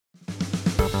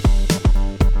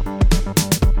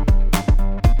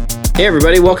Hey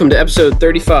everybody, welcome to episode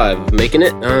 35 of Making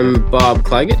It. I'm Bob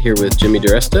Claggett here with Jimmy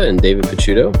DiResta and David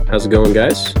Picciuto. How's it going,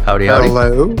 guys? Howdy.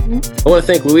 Hello. I want to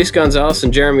thank Luis Gonzalez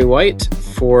and Jeremy White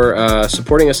for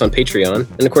supporting us on Patreon,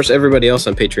 and of course everybody else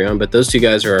on Patreon, but those two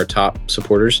guys are our top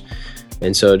supporters.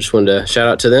 And so I just wanted to shout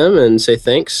out to them and say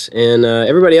thanks. And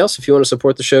everybody else, if you want to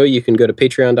support the show, you can go to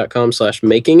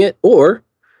patreon.com/makingit, or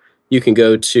you can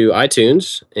go to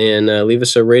iTunes and leave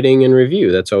us a rating and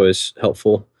review. That's always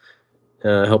helpful.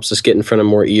 Helps us get in front of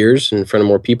more ears, in front of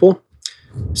more people.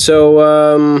 So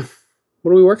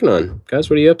what are we working on? Guys,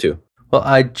 what are you up to? Well,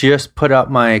 I just put out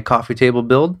my coffee table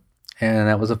build, and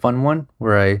that was a fun one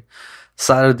where I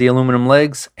soldered the aluminum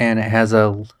legs, and it has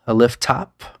a lift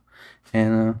top.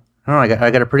 And I don't know,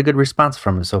 I got a pretty good response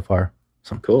from it so far.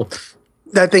 So Cool.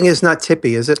 That thing is not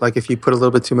tippy, is it? Like if you put a little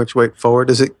bit too much weight forward,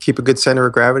 does it keep a good center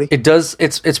of gravity? It does.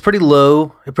 It's pretty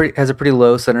low. It has a pretty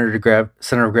low center of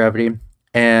gravity,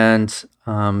 and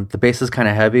the base is kind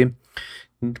of heavy.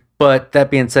 But that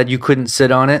being said, you couldn't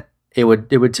sit on it. It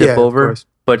would tip over.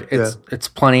 But it's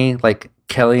plenty. Like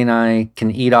Kelly and I can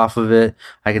eat off of it.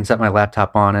 I can set my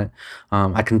laptop on it.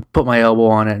 I can put my elbow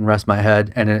on it and rest my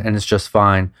head, and it's just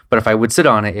fine. But if I would sit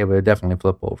on it, it would definitely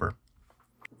flip over.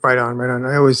 Right on.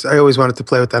 I always wanted to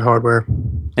play with that hardware.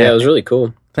 Yeah, it was really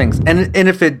cool. Thanks. And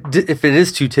if it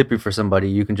is too tippy for somebody,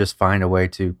 you can just find a way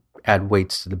to add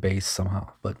weights to the base somehow.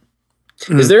 But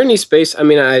Is there any space? I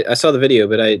mean, I saw the video,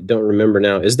 but I don't remember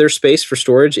now. Is there space for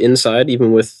storage inside,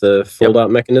 even with the fold-out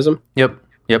mechanism? Yep.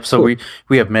 So Cool.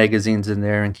 we have magazines in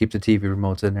there and keep the TV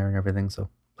remotes in there and everything. So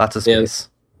lots of space.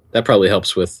 That probably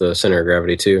helps with the center of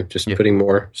gravity too. Just putting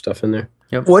more stuff in there.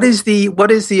 Yep. What is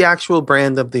the actual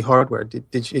brand of the hardware?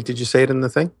 Did you say it in the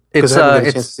thing? It's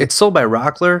sold by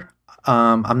Rockler.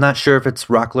 I'm not sure if it's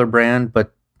Rockler brand,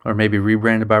 or maybe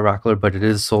rebranded by Rockler, but it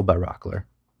is sold by Rockler.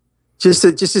 Just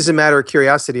as a matter of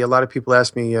curiosity, a lot of people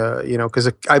ask me,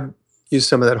 because I use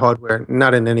some of that hardware,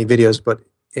 not in any videos, but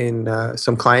in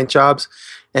some client jobs,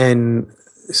 and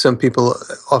some people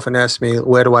often ask me,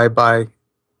 where do I buy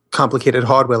complicated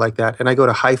hardware like that? And I go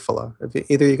to Hifala. Have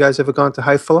either of you guys ever gone to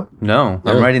Hifala? No,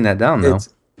 I'm writing that down though.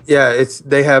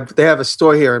 They have a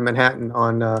store here in Manhattan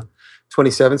on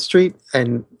 27th Street,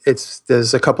 and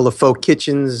there's a couple of faux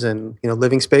kitchens and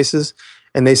living spaces,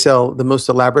 and they sell the most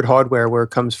elaborate hardware where it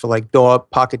comes for like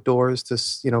pocket doors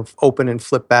to open and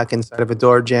flip back inside of a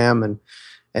door jamb,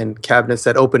 and cabinets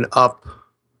that open up.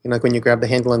 Like when you grab the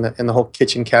handle and the whole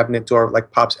kitchen cabinet door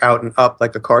like pops out and up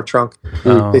like a car trunk.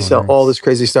 They sell all this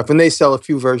crazy stuff, and they sell a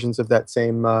few versions of that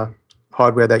same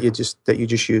hardware that you just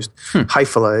used.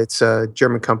 Hifala, it's a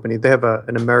German company. They have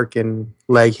an American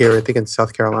leg here, I think, in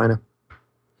South Carolina.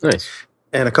 Nice.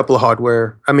 And a couple of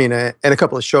and a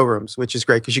couple of showrooms, which is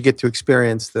great because you get to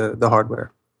experience the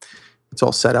hardware. It's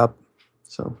all set up,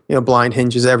 so blind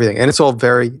hinges, everything, and it's all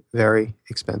very, very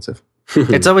expensive.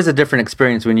 It's always a different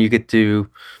experience when you get to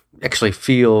actually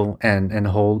feel and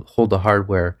hold the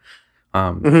hardware.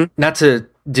 Not to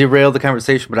derail the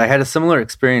conversation, but I had a similar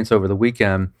experience over the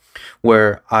weekend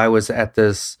where I was at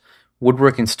this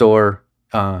woodworking store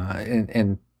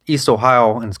in East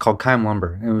Ohio, and it's called Keim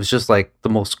Lumber. And it was just like the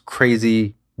most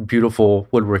crazy, beautiful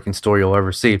woodworking store you'll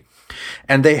ever see.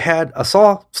 And they had a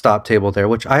saw stop table there,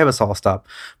 which I have a saw stop.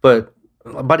 But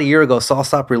about a year ago,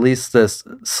 SawStop released this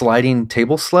sliding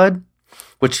table sled,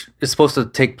 which is supposed to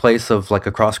take place of like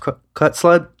a cross-cut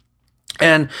sled.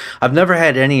 And I've never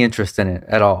had any interest in it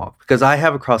at all because I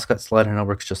have a cross-cut sled and it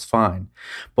works just fine.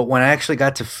 But when I actually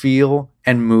got to feel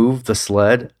and move the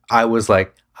sled, I was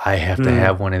like, I have to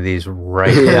have one of these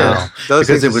right now. Those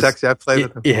things are sexy. I played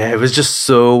with them. Yeah, it was just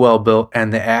so well built,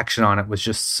 and the action on it was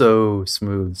just so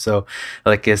smooth. So,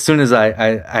 like as soon as I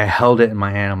held it in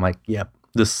my hand, I'm like, yep,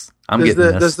 I'm getting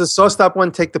this. Does the SawStop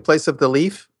one take the place of the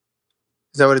leaf?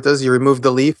 Is that what it does? You remove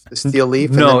the leaf, the steel leaf?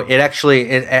 No, it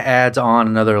adds on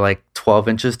another like 12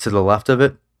 inches to the left of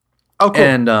it. Oh, cool.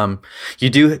 And you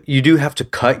do have to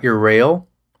cut your rail.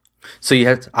 So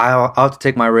I'll have to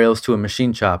take my rails to a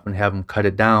machine shop and have them cut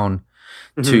it down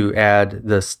to add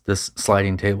this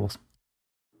sliding tables.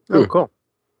 Oh, cool.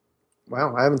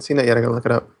 Wow, I haven't seen that yet. I gotta look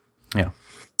it up. Yeah.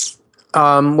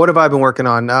 What have I been working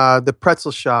on? The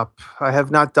pretzel shop. I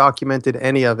have not documented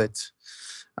any of it.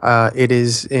 It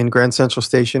is in Grand Central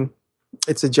Station.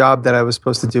 It's a job that I was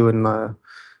supposed to do in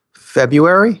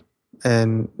February,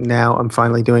 and now I'm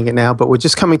finally doing it now. But we're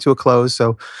just coming to a close.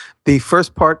 So the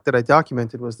first part that I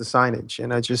documented was the signage,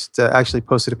 and I just actually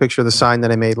posted a picture of the sign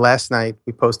that I made last night.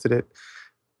 We posted it.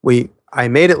 I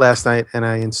made it last night, and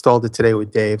I installed it today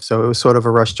with Dave. So it was sort of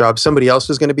a rush job. Somebody else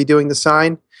was going to be doing the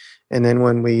sign, and then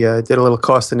when we did a little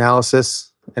cost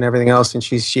analysis, and everything else. And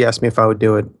she asked me if I would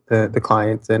do it, the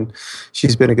client, and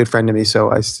she's been a good friend to me.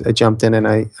 So I jumped in and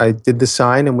I did the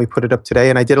sign, and we put it up today,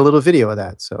 and I did a little video of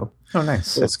that. So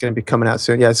nice. That's going to be coming out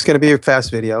soon. Yeah, it's going to be a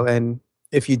fast video. And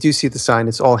if you do see the sign,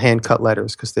 it's all hand cut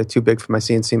letters because they're too big for my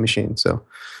CNC machine. So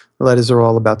the letters are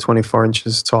all about 24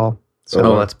 inches tall.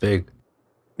 So, that's big.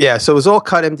 Yeah, so it was all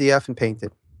cut MDF and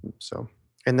painted. So,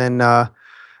 and then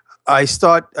I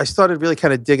started really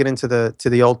kind of digging into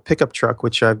the old pickup truck,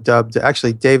 which I've dubbed.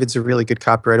 Actually, David's a really good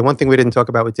copywriter. One thing we didn't talk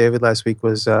about with David last week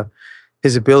was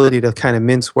his ability to kind of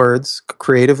mince words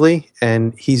creatively,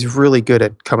 and he's really good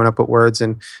at coming up with words.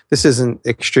 And this isn't an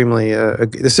extremely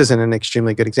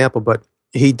good example, but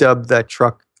he dubbed that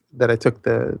truck that I took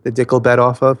the Dickel bed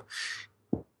off of.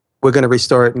 We're going to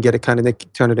restore it and get it turn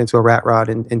it into a rat rod.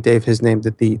 And Dave has named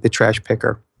it the trash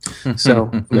picker.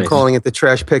 So I'm calling it the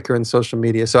trash picker in social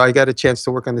media. So I got a chance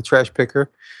to work on the trash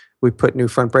picker. We put new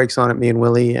front brakes on it, me and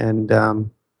Willie, and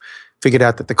figured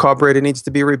out that the carburetor needs to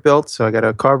be rebuilt. So I got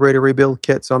a carburetor rebuild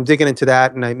kit. So I'm digging into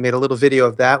that, and I made a little video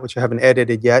of that, which I haven't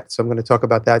edited yet. So I'm going to talk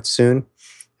about that soon.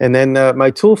 And then my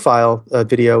tool file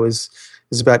video is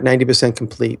about 90%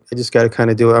 complete. I just got to kind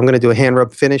of do it. I'm going to do a hand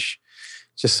rub finish,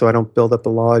 just so I don't build up a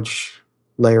large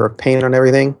layer of paint on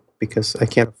everything because I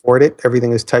can't afford it.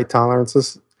 Everything is tight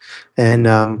tolerances. And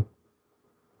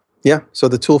so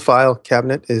the tool file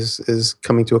cabinet is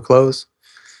coming to a close.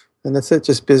 And that's it.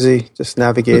 Just busy, just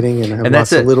navigating, and I have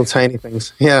lots of little tiny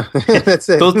things. Yeah, that's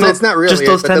it. That's not really just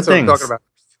those 10 things. What I'm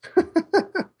talking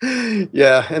about.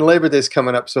 Yeah, and Labor Day's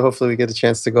coming up, so hopefully we get a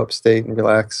chance to go upstate and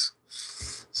relax.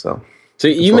 So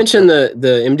you mentioned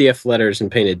the MDF letters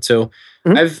and painted. So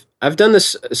I've done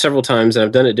this several times, and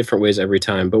I've done it different ways every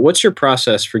time. But what's your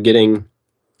process for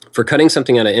cutting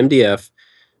something out of MDF,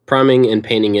 priming and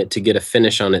painting it to get a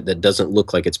finish on it that doesn't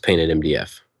look like it's painted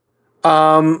MDF?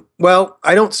 Well,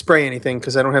 I don't spray anything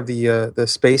because I don't have the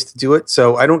space to do it.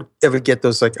 So I don't ever get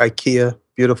those like IKEA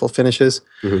beautiful finishes.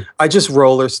 Mm-hmm. I just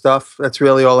roller stuff. That's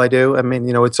really all I do. I mean,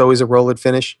 it's always a rollered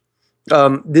finish.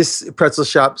 This pretzel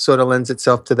shop sort of lends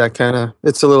itself to that kind of.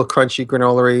 It's a little crunchy,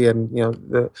 granola-y,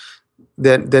 and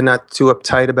they're not too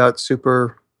uptight about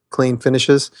super clean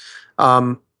finishes.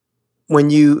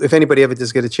 If anybody ever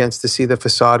does get a chance to see the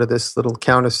facade of this little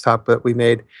countertop that we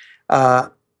made,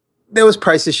 there was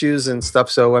price issues and stuff.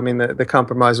 So, I mean, the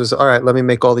compromise was, all right, let me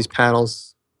make all these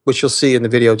panels, which you'll see in the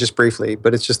video just briefly,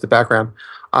 but it's just the background.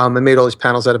 I made all these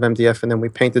panels out of MDF, and then we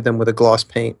painted them with a gloss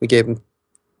paint. We gave them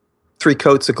 3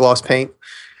 coats of gloss paint,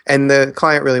 and the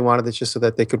client really wanted it just so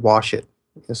that they could wash it.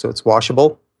 So it's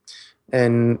washable.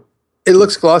 And it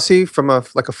looks glossy from a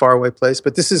faraway place,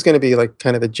 but this is going to be like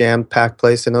kind of a jam-packed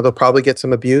place, and it'll probably get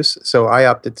some abuse. So I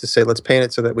opted to say, let's paint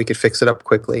it so that we could fix it up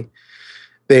quickly.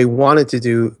 They wanted to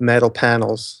do metal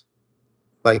panels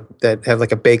like that have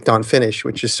like a baked-on finish,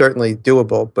 which is certainly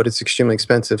doable, but it's extremely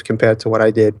expensive compared to what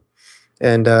I did.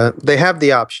 And they have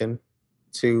the option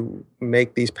to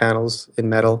make these panels in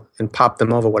metal and pop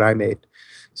them over what I made.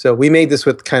 So we made this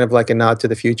with kind of like a nod to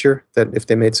the future, that if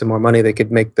they made some more money, they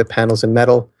could make the panels in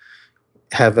metal,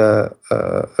 have a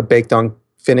baked-on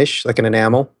finish, like an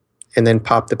enamel, and then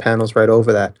pop the panels right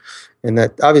over that. And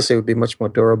that obviously would be much more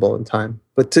durable in time.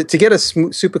 But to get a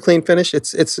super clean finish,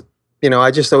 it's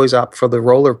I just always opt for the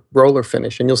roller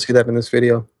finish, and you'll see that in this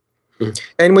video. Mm-hmm.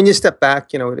 And when you step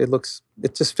back,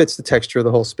 it just fits the texture of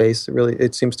the whole space.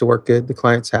 It seems to work good. The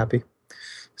client's happy.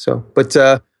 So, but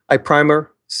I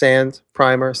primer, sand,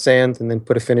 and then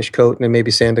put a finish coat, and then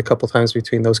maybe sand a couple times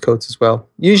between those coats as well.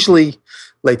 Usually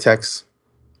latex.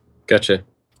 Gotcha.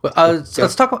 Well,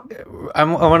 let's talk. I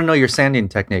want to know your sanding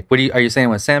technique. Are you sanding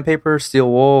with sandpaper, steel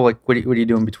wool? Like, what are you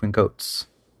doing between coats?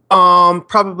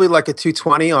 Probably like a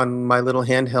 220 on my little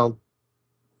handheld,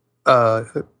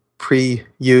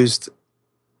 pre-used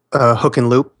hook and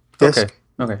loop disc.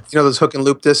 Okay. Those hook and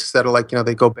loop discs that are like,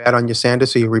 they go bad on your sander,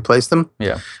 so you replace them.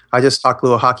 Yeah. I just hot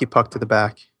glue a hockey puck to the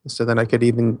back, so then I could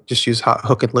even just use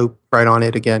hook and loop right on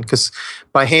it again. Because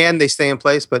by hand they stay in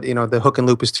place, but the hook and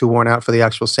loop is too worn out for the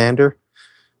actual sander.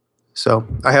 So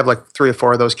I have like 3 or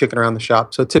 4 of those kicking around the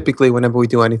shop. So typically, whenever we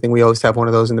do anything, we always have one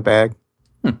of those in the bag.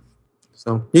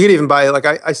 So you could even buy, like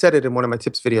I said it in one of my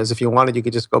tips videos, if you wanted, you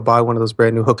could just go buy one of those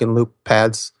brand new hook and loop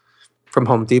pads from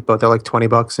Home Depot. They're like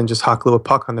 $20 and just hot glue a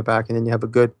puck on the back, and then you have a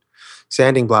good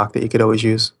sanding block that you could always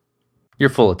use. You're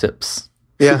full of tips.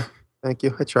 Yeah, thank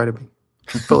you. I try to be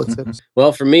full of tips.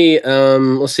 Well, for me,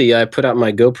 let's see. I put out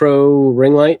my GoPro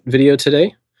ring light video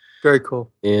today. Very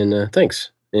cool. And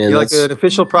thanks. And you're like an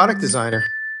official product designer.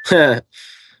 Yeah,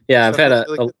 I've had I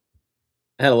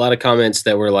had a lot of comments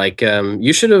that were like,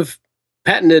 you should have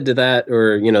patented to that,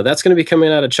 or that's going to be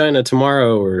coming out of China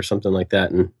tomorrow or something like that.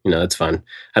 And that's fine.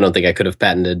 I don't think I could have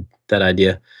patented that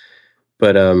idea.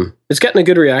 But it's gotten a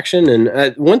good reaction.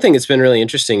 And one thing that's been really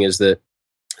interesting is that,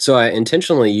 so I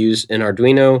intentionally used an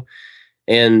Arduino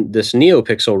and this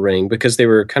NeoPixel ring because they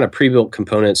were kind of pre-built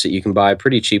components that you can buy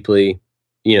pretty cheaply.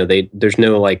 There's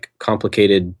no like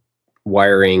complicated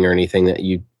wiring or anything that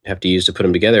you have to use to put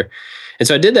them together. And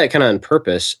so I did that kind of on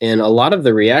purpose. And a lot of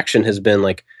the reaction has been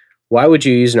like, why would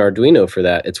you use an Arduino for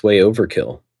that? It's way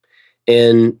overkill.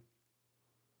 And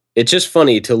it's just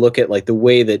funny to look at like the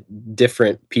way that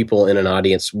different people in an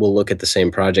audience will look at the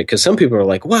same project. Because some people are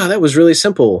like, wow, that was really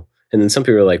simple. And then some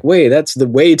people are like, wait, that's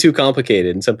way too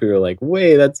complicated. And some people are like,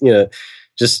 wait, that's,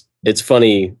 just, it's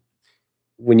funny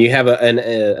when you have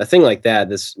a thing like that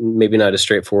that's maybe not as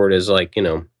straightforward as like,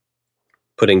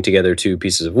 putting together two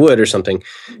pieces of wood or something.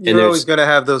 You're always going to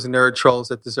have those nerd trolls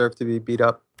that deserve to be beat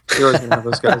up. You're always going to have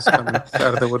those guys coming out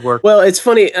of the woodwork. Well, it's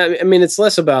funny. I mean, it's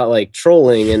less about like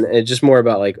trolling and it's just more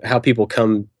about like how people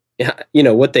come,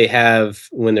 what they have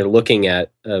when they're looking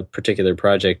at a particular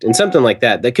project and something like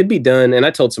that could be done. And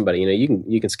I told somebody,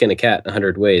 you can skin a cat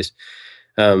 100 ways.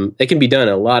 It can be done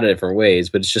a lot of different ways,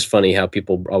 but it's just funny how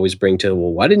people always bring to,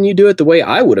 well, why didn't you do it the way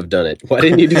I would have done it? Why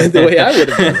didn't you do it the way I would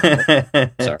have done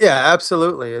it? Sorry. Yeah,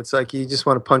 absolutely. It's like you just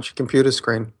want to punch a computer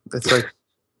screen. It's like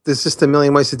there's just a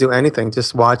million ways to do anything.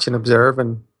 Just watch and observe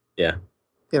and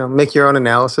make your own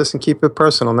analysis and keep it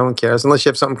personal. No one cares unless you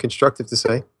have something constructive to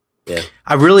say. Yeah,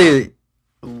 I really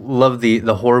love the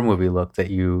horror movie look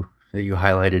that you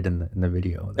highlighted in the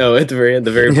video. Oh, at the very end,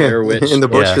 the very Blair Witch in the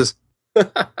bushes.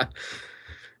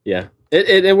 Yeah,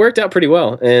 it worked out pretty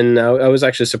well, and I was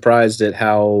actually surprised at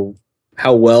how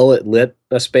well it lit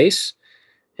a space.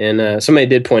 And somebody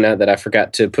did point out that I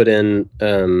forgot to put in,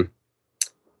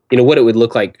 what it would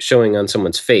look like showing on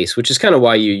someone's face, which is kind of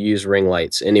why you use ring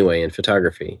lights anyway in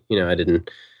photography. I didn't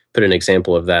put an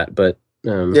example of that, but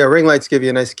ring lights give you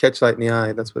a nice catch light in the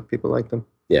eye. That's what people like them.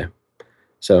 Yeah.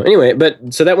 So anyway,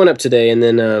 so that went up today, and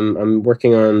then I'm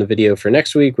working on the video for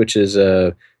next week, which is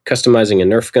customizing a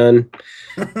Nerf gun.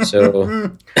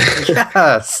 So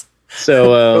yes.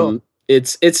 So Cool.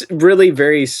 it's really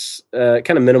very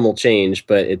kind of minimal change,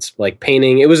 but it's like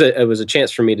painting. It was a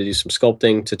chance for me to do some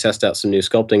sculpting, to test out some new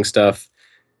sculpting stuff.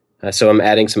 So I'm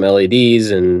adding some LEDs,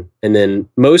 and then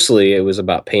mostly it was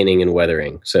about painting and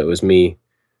weathering. So it was me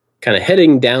kind of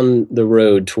heading down the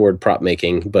road toward prop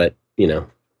making, but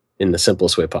in the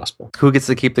simplest way possible. Who gets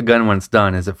to keep the gun when it's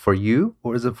done? Is it for you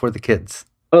or is it for the kids?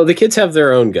 Oh, the kids have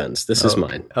their own guns. This is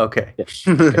mine. Okay.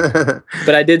 Yeah.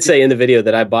 But I did say in the video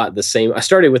that I bought the same. I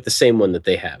started with the same one that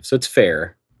they have, so it's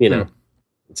fair.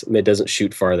 It doesn't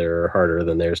shoot farther or harder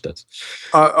than theirs does.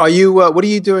 Are you? What are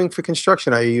you doing for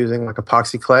construction? Are you using like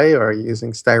epoxy clay, or are you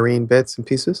using styrene bits and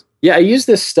pieces? Yeah, I use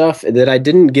this stuff that I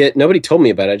didn't get. Nobody told me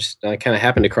about it. I kind of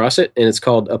happened across it, and it's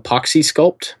called Epoxy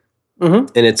Sculpt. Mm-hmm.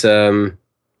 And it's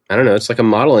I don't know. It's like a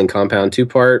modeling compound,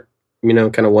 2-part, kind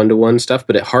of 1-to-1 stuff,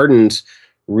 but it hardens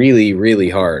really, really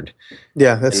hard.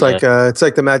 Yeah, it's like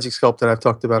the Magic Sculpt that I've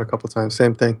talked about a couple of times.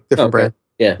 Same thing, different brand.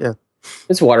 Yeah.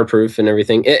 It's waterproof and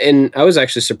everything. And I was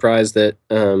actually surprised that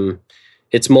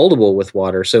it's moldable with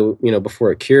water. So,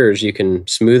 before it cures, you can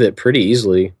smooth it pretty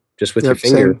easily just with your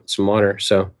finger, some water.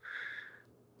 So,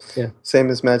 yeah. Same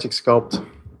as Magic Sculpt.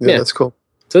 Yeah, that's cool.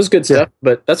 So it's good stuff,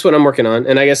 but that's what I'm working on.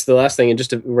 And I guess the last thing, and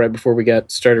just right before we got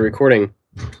started recording,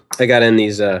 I got in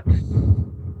these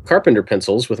carpenter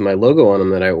pencils with my logo on them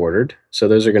that I ordered. So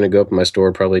those are going to go up in my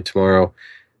store probably tomorrow.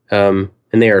 And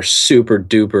they are super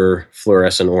duper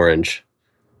fluorescent orange.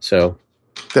 So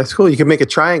that's cool. You can make a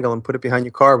triangle and put it behind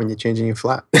your car when you're changing your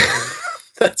flat.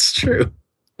 That's true.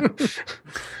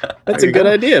 That's a good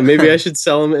idea. Maybe I should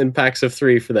sell them in packs of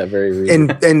 3 for that very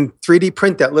reason. And 3D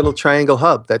print that little triangle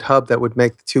hub, that would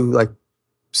make the two like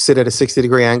sit at a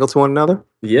 60-degree angle to one another.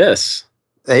 Yes.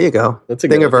 There you go. That's a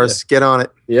good Thingiverse. Get on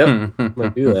it. Yep.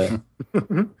 Might do that.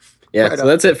 Yeah. Right so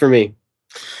that's it for me.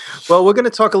 Well, we're going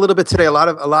to talk a little bit today. A lot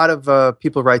of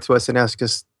people write to us and ask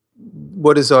us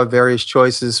what is our various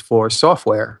choices for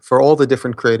software for all the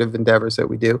different creative endeavors that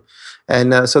we do.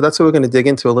 And so that's what we're going to dig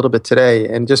into a little bit today.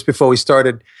 And just before we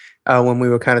started, when we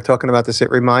were kind of talking about this, it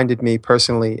reminded me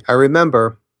personally, I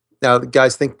remember, now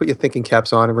guys, put your thinking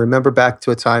caps on and remember back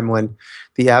to a time when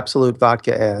the Absolute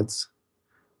vodka ads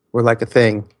were like a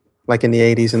thing, like in the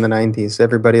 80s and the 90s.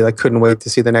 Everybody like couldn't wait to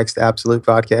see the next Absolute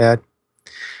vodka ad.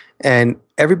 And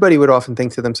everybody would often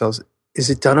think to themselves, is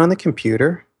it done on the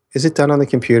computer? Is it done on the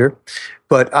computer?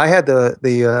 But I had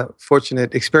the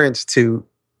fortunate experience to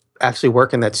actually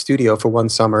work in that studio for one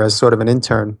summer as sort of an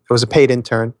intern. I was a paid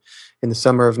intern in the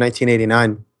summer of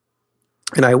 1989.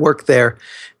 And I worked there.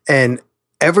 And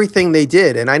everything they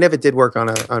did, and I never did work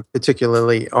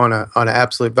particularly on an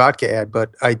Absolute vodka ad, but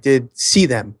I did see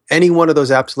them. Any one of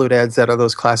those Absolute ads that are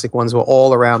those classic ones were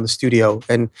all around the studio.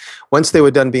 And once they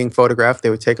were done being photographed, they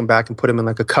would take them back and put them in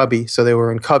like a cubby. So they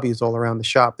were in cubbies all around the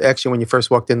shop. Actually, when you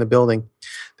first walked in the building,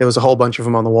 there was a whole bunch of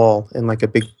them on the wall in like a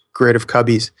big grid of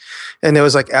cubbies. And there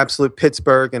was like Absolute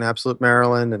Pittsburgh and Absolute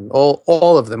Maryland, and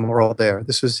all of them were all there.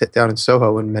 This was down in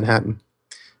Soho in Manhattan.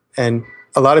 And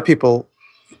a lot of people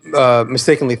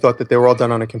mistakenly thought that they were all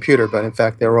done on a computer, but in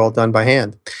fact, they were all done by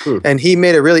hand. And he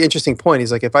made a really interesting point.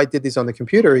 He's like, if I did these on the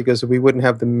computer, he goes, we wouldn't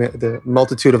have the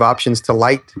multitude of options to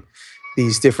light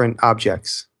these different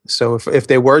objects. So if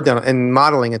they were done, and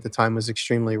modeling at the time was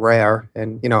extremely rare,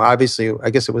 and obviously,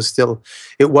 I guess it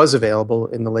was available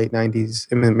in the late 90s.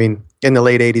 I mean, in the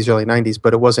late 80s, early 90s,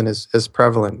 but it wasn't as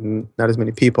prevalent, and not as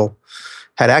many people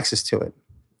had access to it.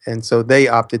 And so they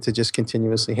opted to just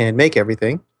continuously hand make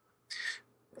everything.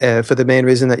 For the main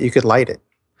reason that you could light it.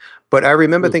 But I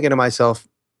remember thinking to myself,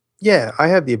 yeah, I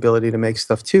have the ability to make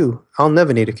stuff too. I'll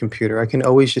never need a computer. I can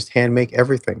always just hand make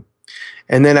everything.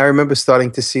 And then I remember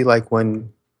starting to see like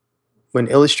when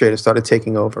Illustrator started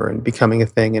taking over and becoming a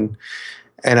thing.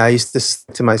 And I used to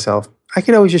think to myself, I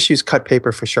can always just use cut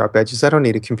paper for sharp edges. I don't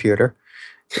need a computer.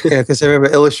 Because I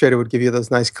remember Illustrator would give you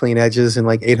those nice clean edges and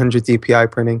like 800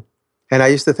 DPI printing. And I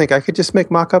used to think I could just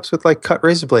make mock-ups with like cut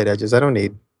razor blade edges. I don't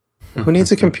need. Who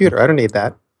needs a computer? I don't need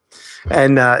that.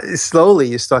 And slowly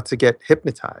you start to get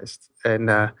hypnotized, and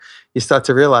you start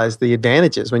to realize the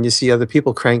advantages when you see other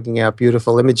people cranking out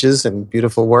beautiful images and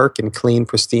beautiful work and clean,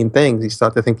 pristine things. You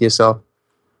start to think to yourself,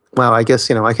 wow, I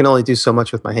guess, I can only do so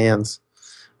much with my hands.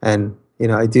 And,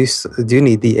 I do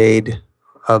need the aid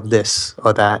of this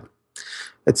or that.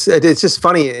 It's just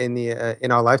funny in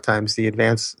our lifetimes, the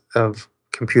advance of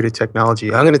computer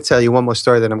technology. I'm going to tell you one more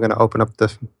story, then I'm going to open up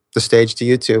the stage to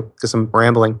you two because I'm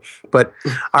rambling. But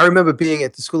I remember being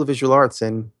at the School of Visual Arts,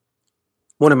 and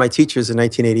one of my teachers in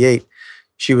 1988,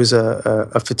 she was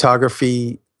a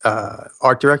photography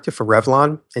art director for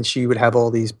Revlon, and she would have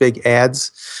all these big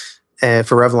ads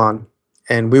for Revlon.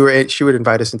 And she would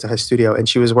invite us into her studio, and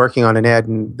she was working on an ad,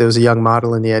 and there was a young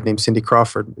model in the ad named Cindy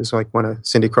Crawford. It was like one of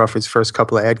Cindy Crawford's first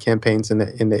couple of ad campaigns in the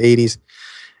 80s.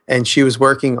 And she was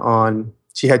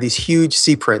she had these huge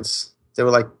C prints. They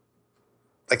were like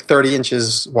 30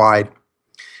 inches wide.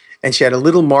 And she had a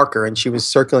little marker, and she was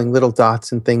circling little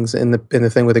dots and things in the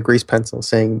thing with a grease pencil,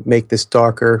 saying, make this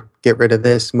darker, get rid of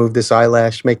this, move this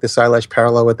eyelash, make this eyelash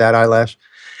parallel with that eyelash.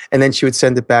 And then she would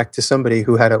send it back to somebody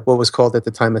who had what was called at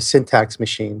the time a syntax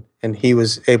machine. And he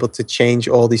was able to change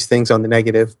all these things on the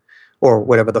negative or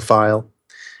whatever the file.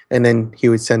 And then he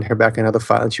would send her back another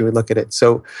file, and she would look at it.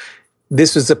 So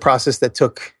this was a process that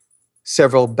took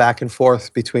several back and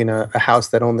forth between a house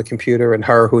that owned the computer and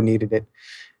her who needed it.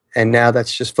 And now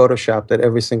that's just Photoshop that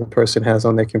every single person has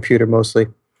on their computer mostly.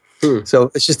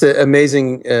 So it's just an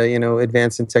amazing,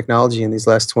 advance in technology in these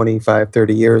last 25,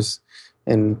 30 years,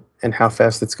 and how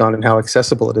fast it's gone and how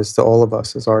accessible it is to all of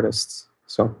us as artists.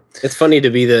 So it's funny to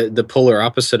be the polar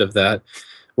opposite of that,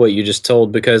 what you just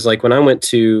told, because like when I went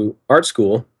to art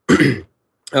school,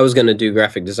 I was going to do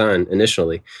graphic design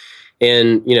initially.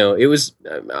 And, it was,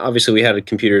 obviously we had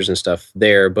computers and stuff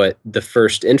there, but the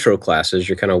first intro classes,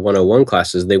 your kind of 101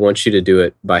 classes, they want you to do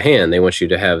it by hand. They want you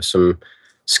to have some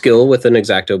skill with an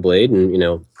X-Acto blade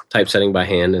and, typesetting by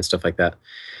hand and stuff like that.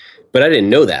 But I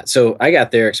didn't know that. So I got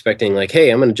there expecting like,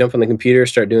 hey, I'm going to jump on the computer,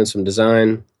 start doing some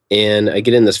design. And I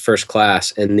get in this first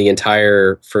class, and the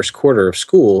entire first quarter of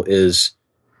school is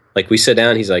like, we sit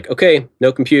down, he's like, okay,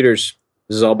 no computers.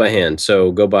 This is all by hand.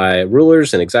 So go buy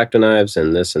rulers and X-Acto knives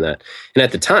and this and that. And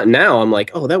at the time, now I'm like,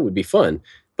 oh, that would be fun.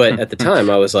 But at the time,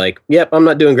 I was like, yep, I'm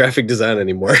not doing graphic design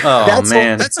anymore. Oh,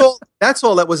 man. That's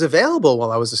all that was available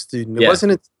while I was a student. It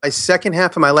wasn't until my second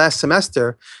half of my last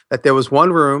semester that there was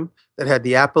one room that had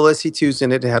the Apple SE2s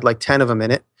in it. It had like 10 of them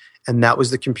in it. And that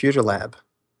was the computer lab.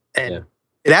 And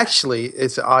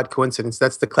it's an odd coincidence.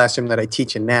 That's the classroom that I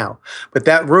teach in now. But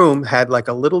that room had like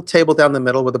a little table down the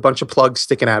middle with a bunch of plugs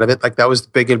sticking out of it. Like that was the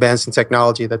big advance in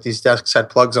technology, that these desks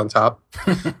had plugs on top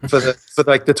for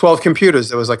the 12 computers.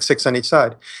 There was like 6 on each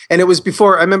side. And it was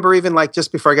before, I remember even like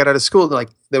just before I got out of school, like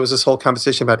there was this whole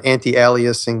conversation about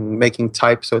anti-aliasing, making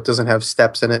type so it doesn't have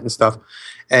steps in it and stuff.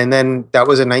 And then that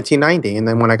was in 1990. And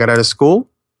then when I got out of school,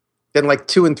 then like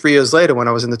 2 and 3 years later, when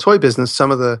I was in the toy business,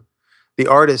 some of the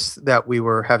artists that we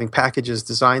were having packages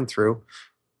designed through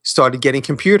started getting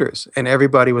computers, and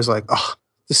everybody was like, oh,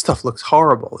 this stuff looks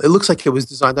horrible. It looks like it was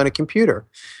designed on a computer,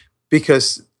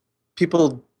 because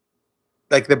people,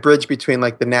 like the bridge between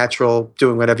like the natural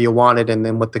doing whatever you wanted and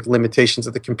then what the limitations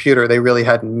of the computer, they really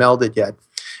hadn't melded yet.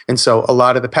 And so a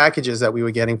lot of the packages that we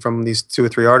were getting from these 2 or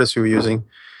 3 artists we were using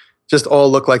just all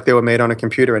looked like they were made on a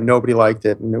computer, and nobody liked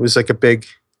it. And it was like a big,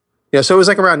 so it was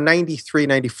like around 93,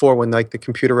 94 when like the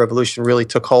computer revolution really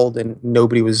took hold and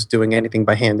nobody was doing anything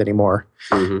by hand anymore.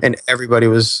 Mm-hmm. And everybody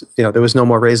was, there was no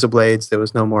more razor blades. There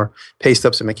was no more paste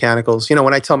ups and mechanicals.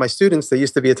 When I tell my students, there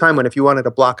used to be a time when if you wanted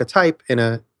to block a type in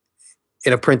a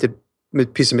printed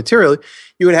piece of material,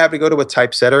 you would have to go to a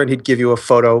typesetter and he'd give you a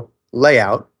photo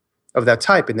layout of that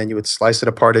type. And then you would slice it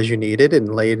apart as you needed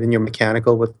and lay it in your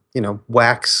mechanical with,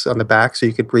 wax on the back so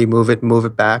you could remove it and move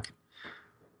it back.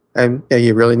 And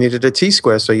you really needed a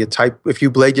T-square. So if you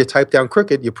blade your type down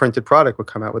crooked, your printed product would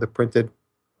come out with a printed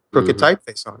crooked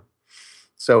typeface on.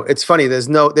 So it's funny. There's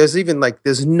no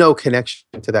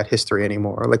connection to that history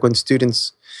anymore. Like when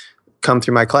students come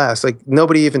through my class, like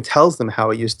nobody even tells them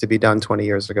how it used to be done 20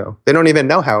 years ago. They don't even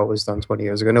know how it was done 20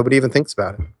 years ago. Nobody even thinks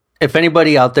about it. If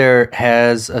anybody out there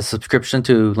has a subscription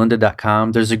to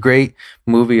lynda.com, there's a great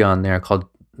movie on there called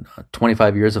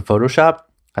 25 Years of Photoshop.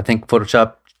 I think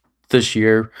Photoshop this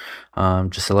year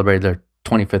just celebrated their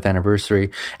 25th anniversary,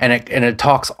 and it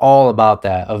talks all about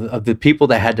that of the people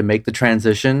that had to make the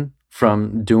transition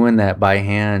from doing that by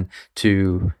hand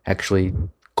to actually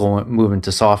moving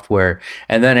to software.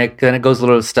 And then it goes a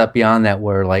little step beyond that,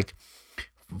 where like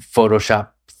Photoshop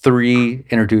 3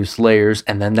 introduced layers,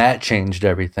 and then that changed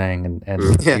everything.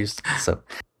 So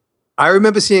I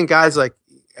remember seeing guys like,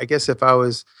 I guess if I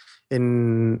was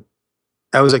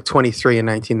like 23 in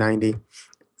 1990.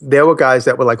 There were guys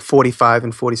that were like 45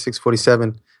 and 46,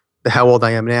 47, how old I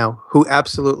am now, who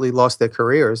absolutely lost their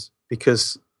careers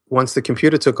because once the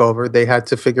computer took over, they had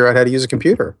to figure out how to use a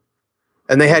computer.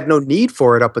 And they had no need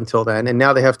for it up until then. And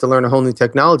now they have to learn a whole new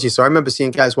technology. So I remember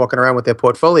seeing guys walking around with their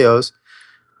portfolios,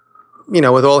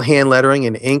 with all hand lettering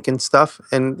and ink and stuff.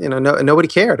 And, nobody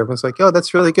cared. Everyone's like, oh,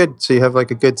 that's really good. So you have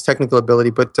like a good technical ability.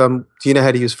 But do you know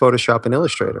how to use Photoshop and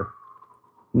Illustrator?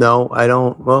 No, I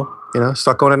don't. Well,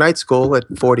 stuck going to night school at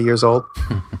 40 years old.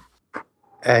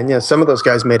 And, some of those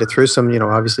guys made it through. Some,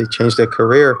 obviously changed their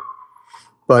career.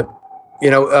 But,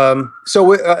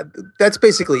 that's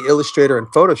basically Illustrator and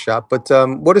Photoshop. But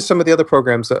what are some of the other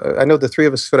programs? I know the three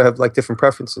of us sort of have like different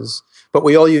preferences, but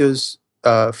we all use,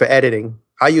 for editing,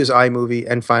 I use iMovie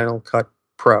and Final Cut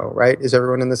Pro, right? Is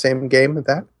everyone in the same game with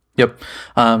that? Yep.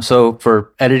 So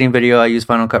for editing video, I use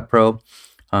Final Cut Pro.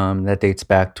 That dates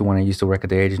back to when I used to work at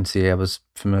the agency. I was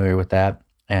familiar with that,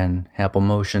 and Apple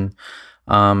Motion.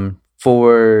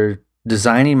 For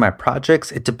designing my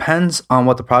projects, it depends on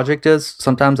what the project is.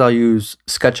 Sometimes I'll use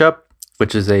SketchUp,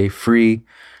 which is a free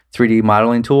 3D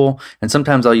modeling tool, and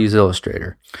sometimes I'll use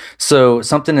Illustrator. So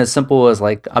something as simple as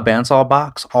like a bandsaw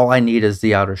box, all I need is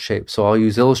the outer shape. So I'll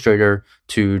use Illustrator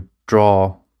to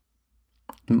draw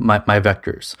my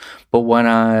vectors. But when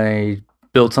I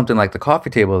build something like the coffee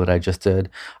table that I just did,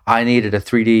 I needed a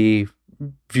 3D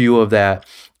view of that.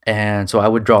 And so I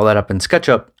would draw that up in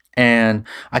SketchUp, and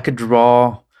I could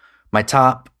draw my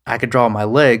top, I could draw my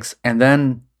legs, and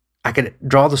then I could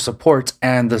draw the supports,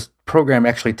 and the program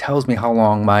actually tells me how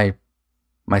long my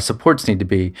supports need to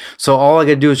be. So all I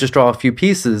got to do is just draw a few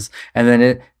pieces,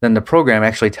 and then the program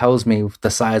actually tells me the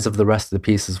size of the rest of the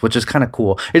pieces, which is kind of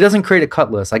cool. It doesn't create a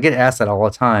cut list. I get asked that all the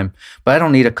time, but I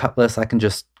don't need a cut list. I can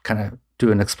just kind of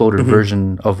do an exploded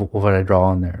version of what I draw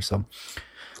on there. So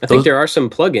I think there are some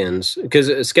plugins, because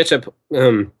SketchUp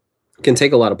can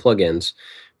take a lot of plugins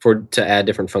to add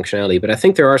different functionality, but I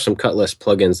think there are some cut list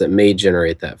plugins that may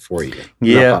generate that for you.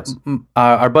 Yeah,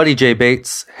 our buddy Jay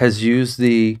Bates has used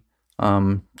the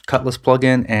cut list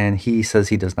plugin, and he says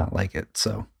he does not like it.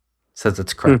 So says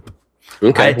it's crap.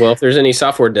 Okay, well, if there's any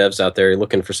software devs out there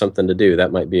looking for something to do,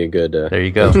 that might be a good. There you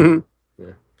go.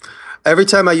 Yeah. Every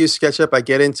time I use SketchUp, I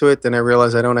get into it, then I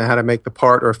realize I don't know how to make the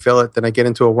part or fill it. Then I get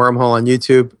into a wormhole on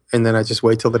YouTube, and then I just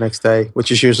wait till the next day,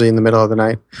 which is usually in the middle of the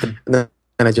night, and then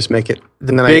I just make it.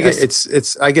 And then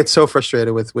I get so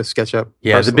frustrated with SketchUp.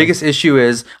 Yeah, personally. The biggest issue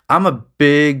is I'm a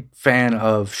big fan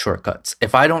of shortcuts.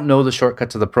 If I don't know the shortcut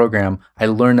to the program, I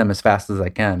learn them as fast as I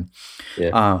can.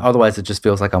 Yeah. Otherwise, it just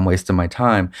feels like I'm wasting my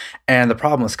time. And the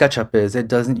problem with SketchUp is it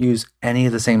doesn't use any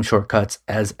of the same shortcuts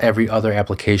as every other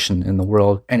application in the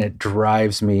world, and it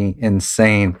drives me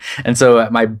insane. And so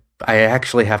I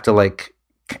actually have to like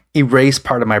erase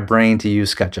part of my brain to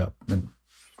use SketchUp.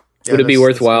 Would it be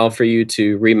worthwhile for you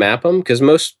to remap them? Because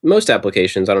most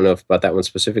applications, I don't know about that one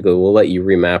specifically, will let you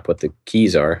remap what the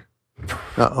keys are.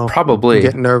 Uh-oh. Probably. I'm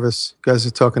getting nervous. You guys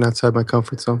are talking outside my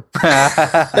comfort zone.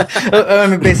 I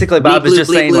mean, basically, Bob is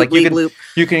just saying, like,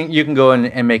 you can go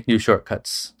and make new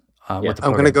shortcuts. With the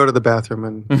I'm going to go to the bathroom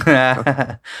and.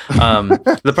 The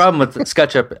problem with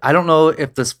SketchUp, I don't know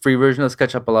if this free version of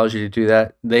SketchUp allows you to do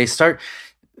that.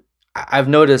 I've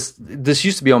noticed this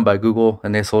used to be owned by Google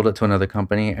and they sold it to another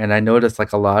company. And I noticed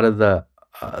like a lot of the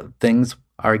things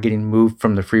are getting moved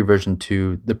from the free version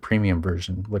to the premium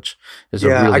version, which is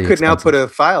yeah, really I couldn't expensive. output a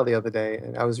file the other day,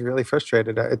 and I was really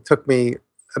frustrated. It took me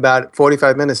about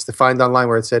 45 minutes to find online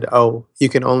where it said, "Oh, you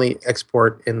can only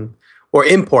export in or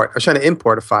import." I was trying to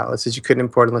import a file. It says you couldn't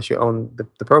import unless you own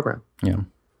the program. Yeah.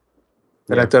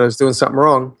 And I thought I was doing something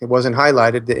wrong. It wasn't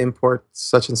highlighted to import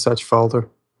such and such folder.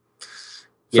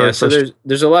 Yeah, so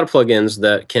there's a lot of plugins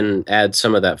that can add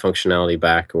some of that functionality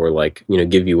back, or like, you know,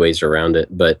 give you ways around it.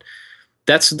 But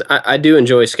I do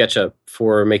enjoy SketchUp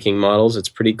for making models. It's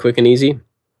pretty quick and easy.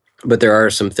 But there are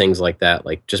some things like that,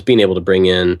 like just being able to bring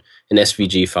in an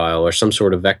SVG file or some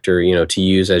sort of vector, you know, to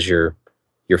use as your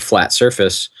flat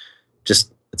surface.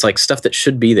 Just, it's like stuff that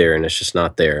should be there and it's just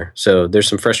not there. So there's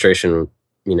some frustration,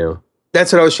 you know.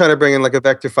 That's what I was trying to bring in, like a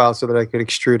vector file so that I could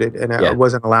extrude it, and it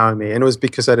wasn't allowing me. And it was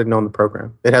because I didn't own the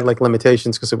program. It had like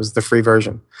limitations because it was the free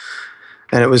version,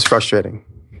 and it was frustrating.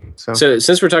 So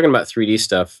since we're talking about 3D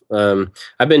stuff,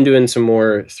 I've been doing some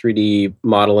more 3D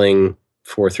modeling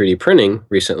for 3D printing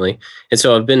recently, and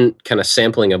so I've been kind of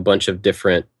sampling a bunch of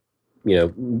different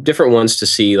ones to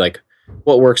see like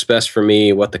what works best for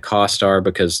me, what the costs are,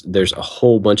 because there's a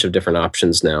whole bunch of different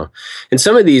options now. And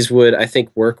some of these would, I think,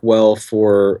 work well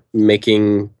for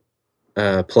making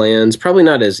plans. Probably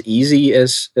not as easy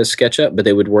as SketchUp, but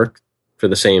they would work for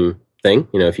the same thing,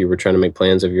 you know, if you were trying to make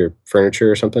plans of your furniture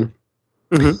or something.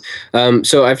 Mm-hmm.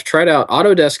 So I've tried out,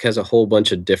 Autodesk has a whole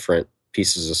bunch of different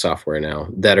pieces of software now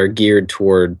that are geared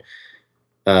toward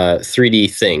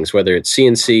 3D things, whether it's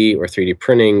CNC or 3D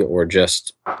printing or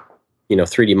just, you know,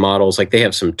 3D models. Like they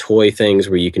have some toy things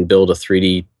where you can build a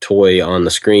 3D toy on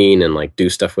the screen and like do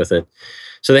stuff with it.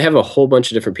 So they have a whole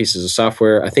bunch of different pieces of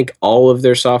software. I think all of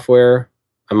their software,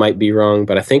 I might be wrong,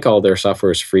 but I think all their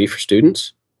software is free for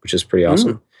students, which is pretty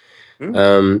awesome.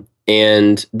 Mm.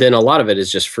 And then a lot of it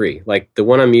is just free. Like the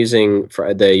one I'm using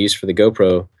that I use for the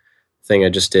GoPro thing I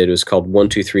just did was called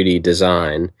 123D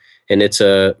Design. And it's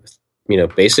a, you know,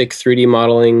 basic 3D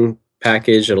modeling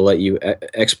package. It'll let you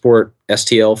export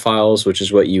STL files, which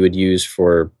is what you would use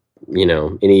for, you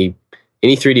know, any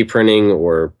 3D printing,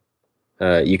 or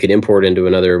you could import into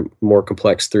another more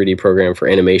complex 3D program for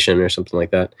animation or something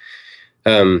like that.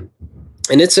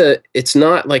 And it's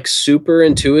not like super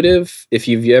intuitive if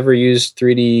you've ever used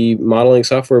 3D modeling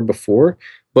software before,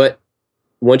 but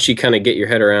once you kind of get your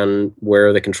head around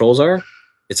where the controls are,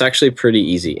 it's actually pretty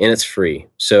easy and it's free.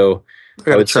 So I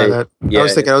gotta try that. Yeah,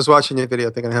 I was watching your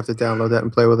video thinking I have to download that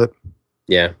and play with it.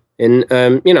 Yeah. And,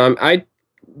 you know,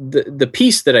 the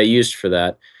piece that I used for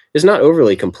that is not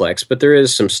overly complex, but there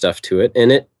is some stuff to it.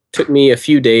 And it took me a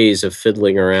few days of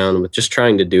fiddling around with just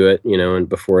trying to do it, you know, and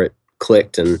before it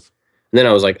clicked. And then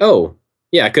I was like, oh,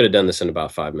 yeah, I could have done this in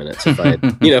about 5 minutes if I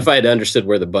had, you know, if I had understood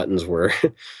where the buttons were.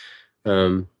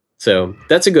 So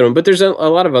that's a good one. But there's a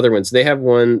lot of other ones. They have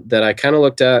one that I kind of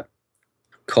looked at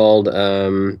called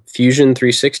Fusion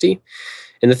 360.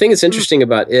 And the thing that's interesting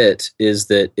about it is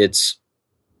that it's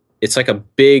like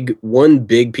one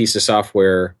big piece of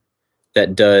software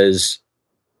that does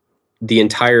the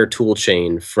entire tool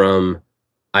chain from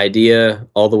idea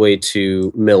all the way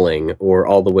to milling or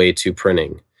all the way to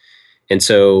printing. And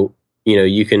so, you know,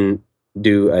 you can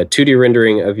do a 2D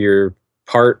rendering of your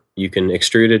part. You can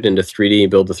extrude it into 3D,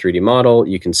 build the 3D model.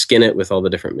 You can skin it with all the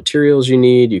different materials you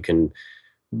need. You can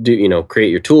do, you know, create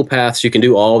your tool paths. You can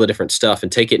do all the different stuff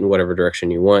and take it in whatever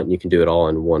direction you want. You can do it all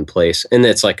in one place. And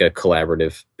it's like a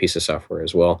collaborative piece of software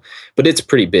as well. But it's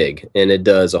pretty big and it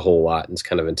does a whole lot and it's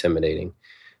kind of intimidating.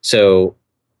 So,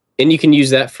 and you can use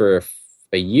that for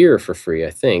a year for free,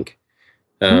 I think.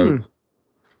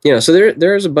 You know, so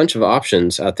there's a bunch of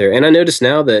options out there. And I notice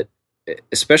now that,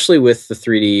 especially with the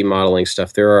 3D modeling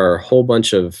stuff, there are a whole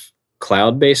bunch of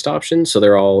cloud-based options. So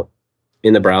they're all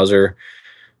in the browser.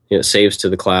 You know, it saves to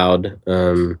the cloud.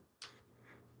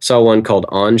 Saw one called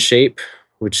Onshape,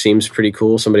 which seems pretty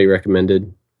cool. Somebody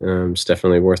recommended. It's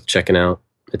definitely worth checking out.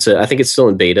 I think it's still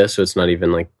in beta, so it's not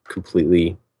even like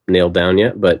completely nailed down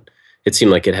yet, but it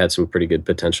seemed like it had some pretty good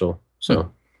potential.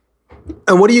 So.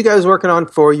 And what are you guys working on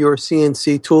for your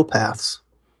CNC tool paths?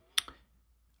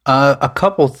 A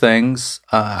couple things.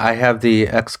 I have the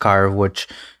Xcarve, which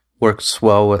works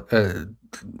well with.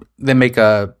 They make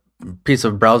a piece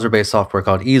of browser-based software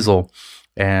called Easel,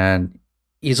 and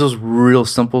Easel's real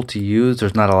simple to use.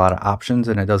 There's not a lot of options,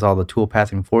 and it does all the tool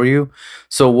pathing for you.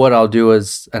 So what I'll do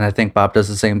is, and I think Bob does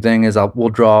the same thing, is we'll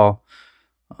draw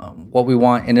what we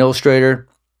want in Illustrator,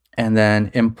 and then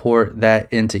import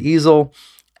that into Easel,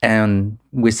 and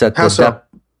we set the depth.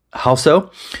 How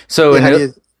so? So yeah,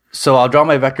 So I'll draw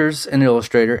my vectors in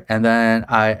Illustrator, and then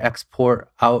I export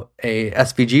out a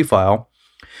SVG file.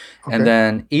 Okay. And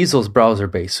then Easel's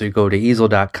browser-based. So you go to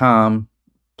easel.com,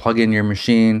 plug in your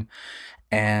machine,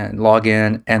 and log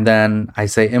in. And then I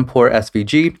say import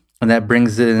SVG, and that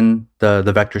brings in the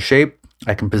vector shape.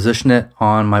 I can position it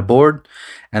on my board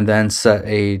and then set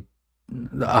a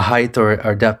height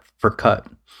or depth for cut.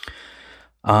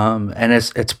 And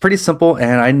it's pretty simple.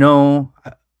 And I know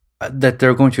that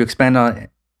they're going to expand on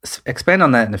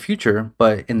that in the future,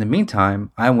 but in the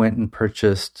meantime, I went and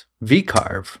purchased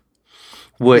VCarve,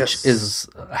 which has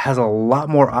a lot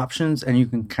more options, and you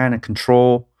can kind of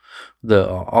control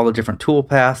all the different tool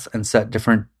paths and set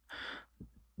different.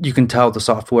 You can tell the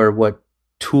software what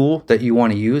tool that you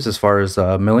want to use as far as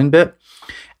milling bit,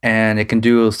 and it can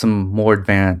do some more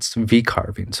advanced V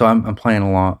carving. So I'm playing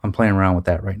around with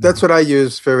that right now. That's what I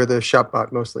use for the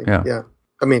ShopBot mostly. Yeah.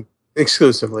 I mean,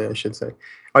 exclusively, I should say.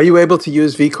 Are you able to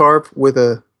use VCarve with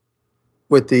the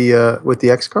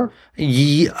Xcarve?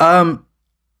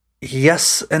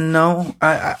 Yes and no.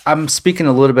 I'm speaking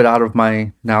a little bit out of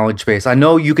my knowledge base. I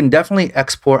know you can definitely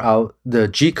export out the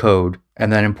G code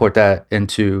and then import that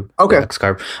into the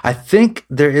Xcarve. I think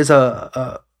there is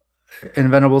a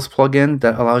Inventables plugin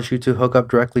that allows you to hook up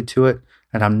directly to it,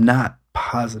 and I'm not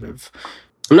positive.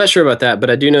 I'm not sure about that, but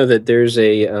I do know that there's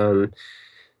a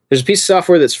piece of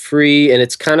software that's free, and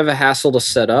it's kind of a hassle to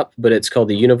set up, but it's called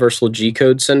the Universal G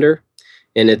Code Sender,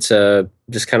 and it's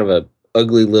just kind of a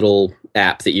ugly little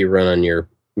app that you run on your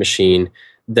machine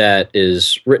that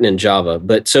is written in Java.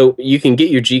 But so you can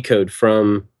get your G code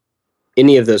from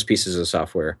any of those pieces of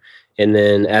software, and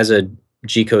then as a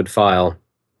G code file,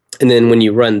 and then when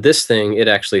you run this thing, it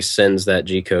actually sends that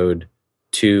G code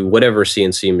to whatever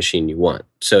CNC machine you want.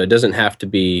 So it doesn't have to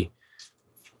be,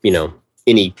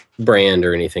 any brand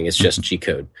or anything. It's just G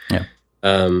code. Yeah.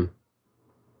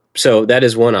 So that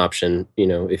is one option.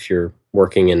 If you're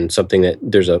working in something that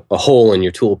there's a hole in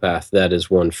your toolpath, that is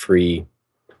one free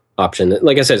option.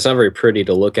 Like I said, it's not very pretty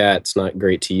to look at. It's not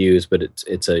great to use, but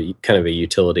it's a kind of a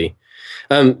utility.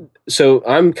 So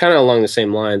I'm kind of along the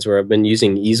same lines where I've been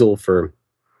using Easel for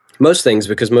most things,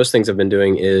 because most things I've been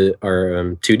doing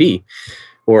are 2D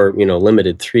or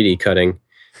limited 3D cutting.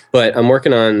 But I'm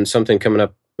working on something coming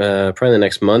up probably the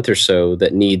next month or so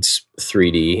that needs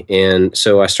 3D. And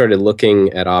so I started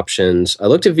looking at options. I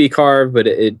looked at VCarve, but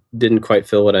it didn't quite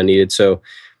fill what I needed. So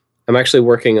I'm actually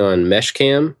working on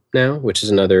Meshcam now, which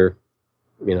is another,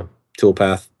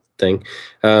 toolpath thing.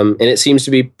 And it seems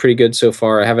to be pretty good so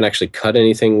far. I haven't actually cut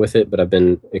anything with it, but I've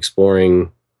been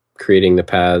exploring creating the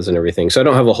paths and everything. So I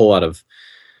don't have a whole lot of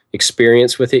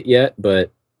experience with it yet,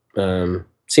 but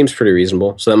seems pretty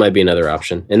reasonable. So that might be another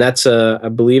option. And that's, I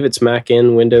believe it's Mac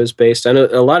and Windows based. I know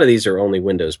a lot of these are only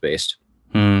Windows based.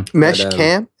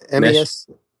 Meshcam? MES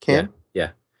Cam?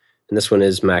 Yeah. And this one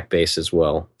is Mac based as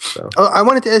well. So I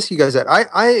wanted to ask you guys that.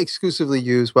 I exclusively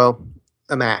use, a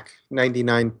Mac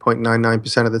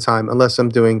 99.99% of the time, unless I'm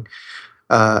doing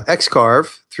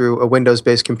Xcarve through a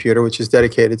Windows-based computer, which is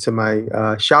dedicated to my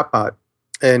ShopBot.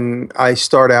 And I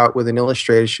start out with an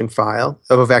illustration file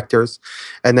of vectors,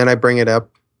 and then I bring it up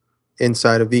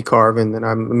inside of VCarve, and then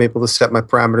I'm able to set my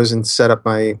parameters and set up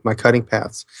my cutting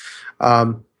paths.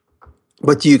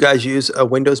 But do you guys use a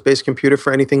Windows-based computer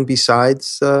for anything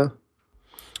besides?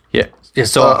 Yeah.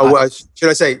 So should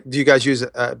I say, do you guys use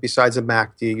besides a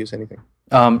Mac? Do you use anything?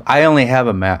 I only have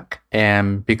a Mac,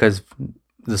 and because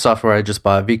the software I just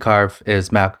bought, VCarve,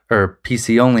 is Mac or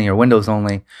PC only or Windows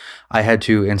only, I had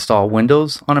to install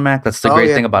Windows on a Mac. That's the great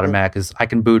thing about a Mac, is I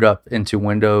can boot up into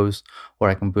Windows or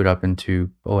I can boot up into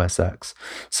OS X.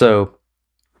 So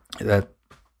that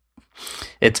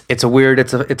it's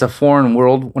a foreign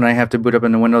world when I have to boot up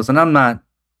into Windows, and I'm not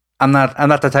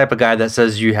the type of guy that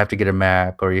says you have to get a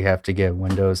Mac or you have to get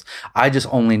Windows. I just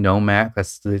only know Mac.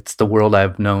 It's the world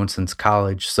I've known since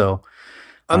college. So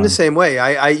I'm the same way.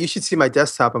 You should see my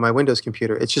desktop on my Windows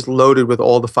computer. It's just loaded with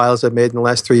all the files I've made in the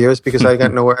last 3 years, because I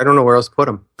don't know where else to put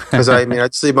them. Because I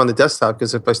just leave them on the desktop,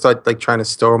 because if I start trying to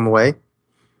store them away,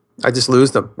 I just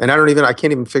lose them. And I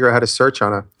can't even figure out how to search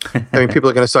on people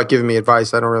are going to start giving me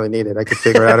advice. I don't really need it. I could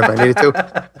figure it out if I needed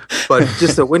to. But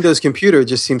just a Windows computer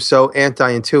just seems so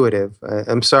anti-intuitive.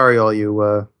 I'm sorry, all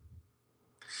you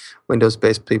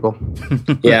Windows-based people.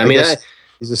 Yeah, you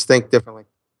just think differently.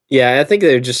 Yeah, I think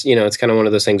they're just, it's kind of one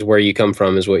of those things where you come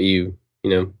from is what you,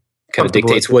 kind of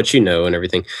dictates what you know and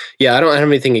everything. Yeah, I don't have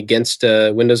anything against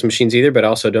Windows machines either, but I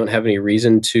also don't have any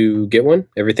reason to get one.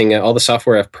 All the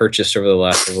software I've purchased over the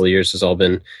last several years has all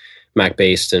been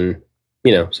Mac-based, and,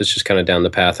 so it's just kind of down the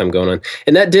path I'm going on.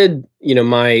 And that did,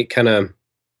 my kind of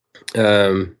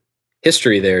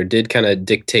history there did kind of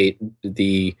dictate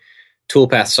the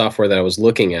toolpath software that I was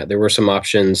looking at, there were some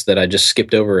options that I just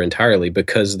skipped over entirely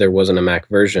because there wasn't a Mac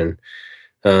version.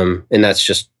 And that's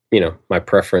just, my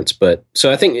preference. But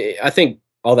so I think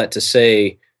all that to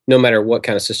say, no matter what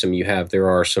kind of system you have, there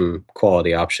are some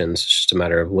quality options. It's just a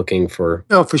matter of looking for.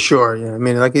 No, for sure. Yeah. I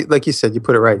mean, like you said, you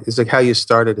put it right. It's like how you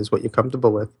started is what you're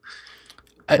comfortable with.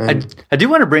 I do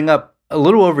want to bring up a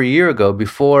little over a year ago,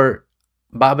 before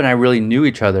Bob and I really knew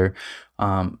each other,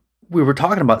 we were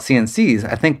talking about CNCs.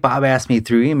 I think Bob asked me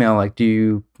through email, like, do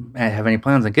you have any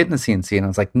plans on getting a CNC? And I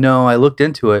was like, no, I looked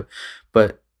into it,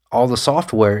 but all the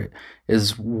software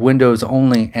is Windows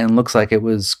only and looks like it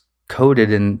was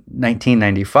coded in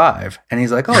 1995. And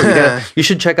he's like, oh, you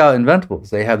should check out Inventables.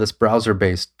 They have this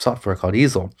browser-based software called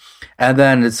Easel. And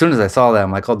then as soon as I saw that,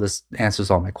 I'm like, oh, this answers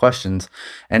all my questions.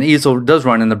 And Easel does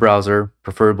run in the browser,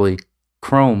 preferably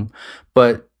Chrome.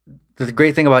 But the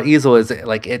great thing about Easel is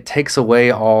it takes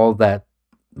away all that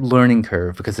learning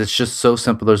curve because it's just so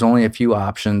simple. There's only a few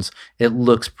options. It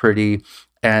looks pretty.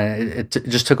 And it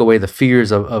just took away the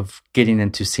fears of getting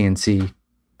into CNC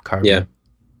carbon. Yeah.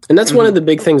 And that's one of the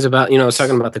big things about, I was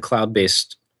talking about the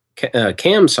cloud-based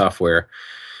CAM software.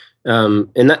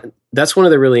 And that's one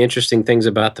of the really interesting things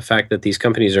about the fact that these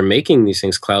companies are making these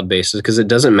things cloud-based, because it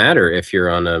doesn't matter if you're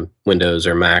on a Windows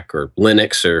or Mac or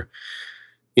Linux or,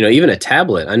 even a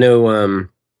tablet. I know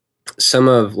some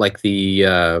of the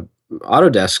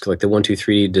Autodesk, like the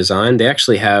 123D design, they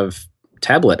actually have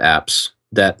tablet apps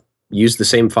that use the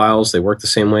same files. They work the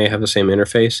same way, have the same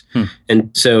interface.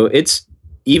 And so it's,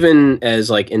 even as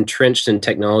entrenched in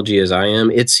technology as I am,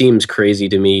 it seems crazy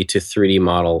to me to 3D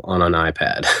model on an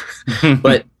iPad.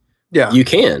 But yeah, you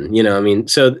can,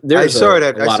 so there's I saw it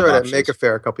at Maker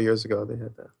Faire a couple years ago. They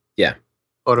had that. Yeah.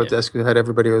 Autodesk had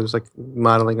everybody who was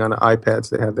modeling on iPads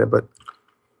they had there. But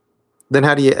then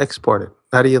how do you export it?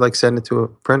 How do you send it to a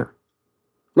printer?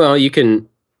 Well, you can,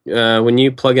 when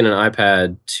you plug in an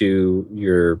iPad to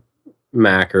your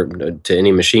Mac or to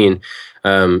any machine,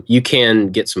 you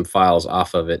can get some files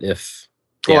off of it if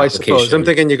I suppose. I'm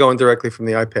thinking you're going directly from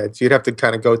the iPad. So you'd have to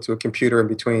kind of go to a computer in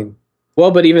between. Well,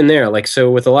 but even there,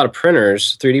 so with a lot of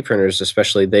printers, 3D printers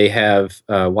especially, they have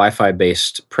Wi-Fi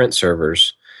based print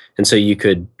servers. And so you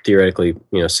could theoretically,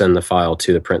 send the file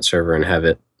to the print server and have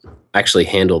it actually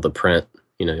handle the print.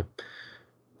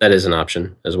 That is an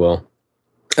option as well.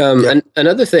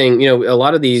 Another thing, a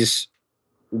lot of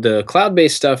the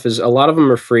cloud-based stuff is, a lot of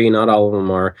them are free, not all of them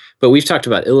are. But we've talked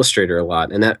about Illustrator a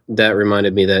lot, and that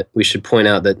reminded me that we should point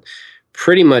out that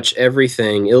pretty much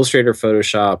everything, Illustrator,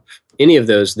 Photoshop, any of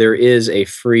those, there is a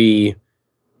free,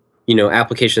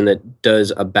 application that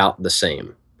does about the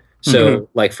same. So,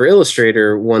 for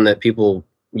Illustrator, one that people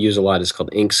use a lot is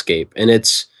called Inkscape, and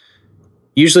it's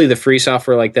usually the free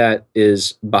software like that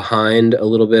is behind a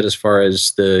little bit as far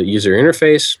as the user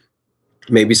interface.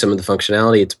 Maybe some of the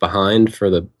functionality, it's behind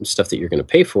for the stuff that you're going to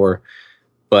pay for,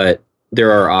 but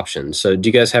there are options. So do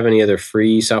you guys have any other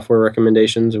free software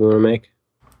recommendations we want to make?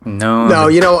 No.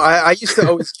 I used to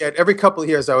always get, every couple of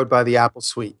years I would buy the Apple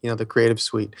Suite, the Creative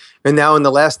Suite. And now in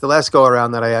the last go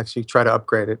around that I actually try to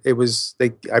upgrade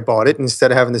it, I bought it. Instead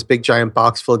of having this big giant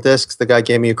box full of discs, the guy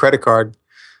gave me a credit card,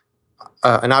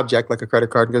 an object like a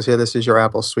credit card, and goes, here, this is your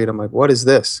Apple Suite. I'm like, what is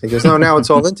this? He goes, no, now it's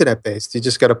all internet based. You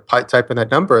just got to type in that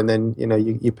number and then,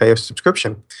 you pay a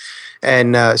subscription.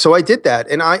 And so I did that.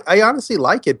 And I honestly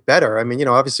like it better. I mean,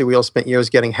 obviously we all spent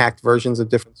years getting hacked versions of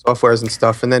different softwares and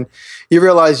stuff. And then you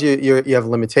realize you have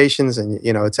limitations and,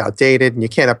 it's outdated and you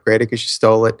can't upgrade it because you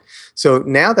stole it. So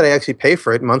now that I actually pay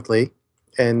for it monthly,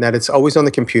 and that it's always on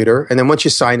the computer, and then once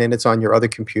you sign in, it's on your other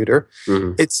computer,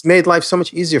 it's made life so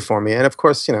much easier for me. And of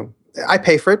course, I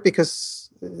pay for it because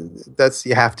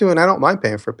you have to, and I don't mind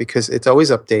paying for it because it's always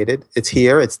updated. It's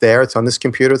here, it's there, it's on this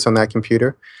computer, it's on that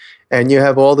computer, and you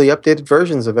have all the updated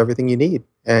versions of everything you need.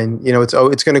 And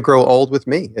it's going to grow old with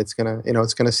me. It's going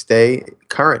to stay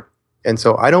current, and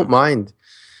so I don't mind.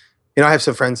 I have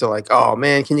some friends that are like, "Oh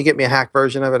man, can you get me a hack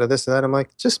version of it or this and that?" I'm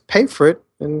like, just pay for it,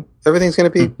 and everything's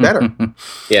going to be better.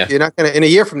 Yeah, you're not going to in a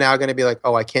year from now going to be like,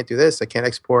 "Oh, I can't do this, I can't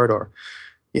export," or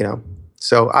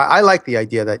So I like the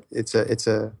idea that it's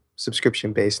a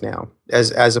subscription base now,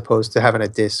 as opposed to having a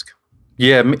disc.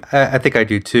 Yeah, I think I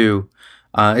do too.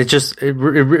 It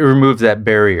removes that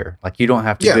barrier. You don't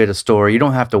have to be at a store. You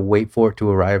don't have to wait for it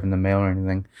to arrive in the mail or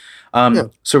anything.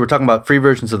 So we're talking about free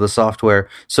versions of the software.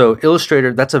 So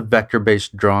Illustrator, that's a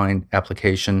vector-based drawing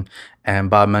application, and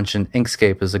Bob mentioned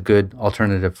Inkscape is a good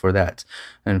alternative for that.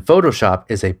 And Photoshop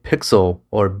is a pixel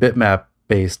or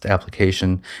bitmap-based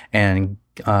application, and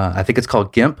I think it's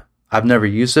called GIMP. I've never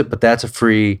used it, but that's a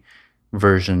free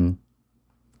version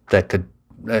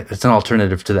it's an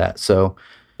alternative to that. So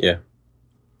yeah.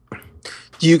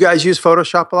 Do you guys use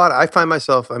Photoshop a lot? I find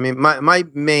myself, I mean, my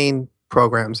main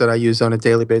programs that I use on a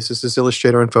daily basis is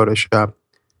Illustrator and Photoshop.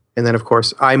 And then, of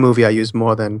course, iMovie I use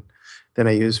more than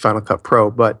I use Final Cut Pro.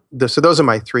 But so those are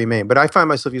my three main. But I find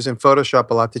myself using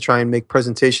Photoshop a lot to try and make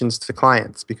presentations to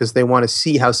clients because they want to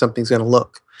see how something's going to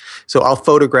look. So I'll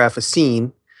photograph a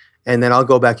scene, and then I'll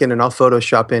go back in and I'll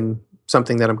Photoshop in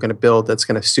something that I'm going to build that's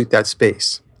going to suit that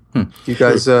space. Do you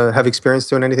guys have experience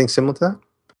doing anything similar to that?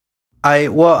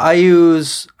 I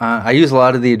use a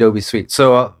lot of the Adobe Suite.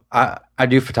 So I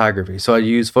do photography. So I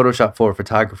use Photoshop for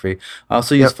photography. I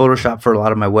also use Photoshop for a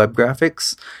lot of my web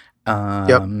graphics.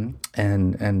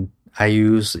 And I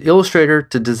use Illustrator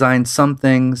to design some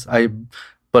things.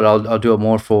 But I'll do it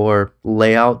more for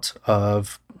layout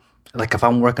of, like if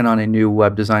I'm working on a new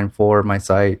web design for my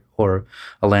site or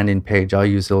a landing page, I'll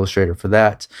use Illustrator for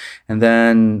that. And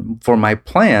then for my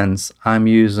plans, I'm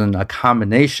using a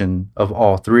combination of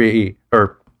all three.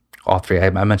 I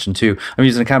mentioned two. I'm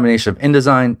using a combination of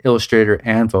InDesign, Illustrator,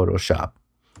 and Photoshop.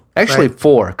 Actually,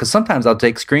 four, because sometimes I'll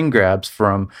take screen grabs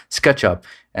from SketchUp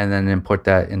and then import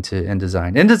that into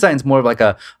InDesign. InDesign's more of like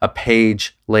a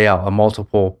page layout, a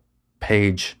multiple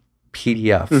page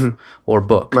PDF or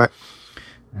book. Right.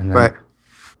 And then,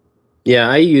 Yeah,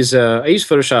 I use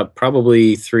Photoshop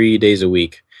probably 3 days a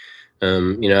week. I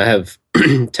have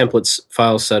templates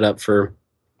files set up for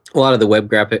a lot of the web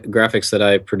graphics that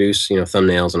I produce,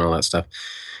 thumbnails and all that stuff.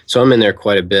 So I'm in there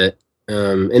quite a bit.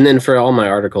 And then for all my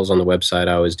articles on the website,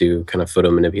 I always do kind of photo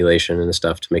manipulation and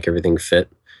stuff to make everything fit.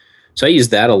 So I use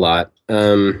that a lot.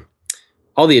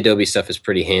 All the Adobe stuff is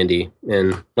pretty handy.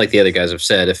 And like the other guys have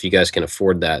said, if you guys can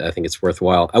afford that, I think it's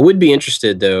worthwhile. I would be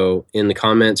interested, though, in the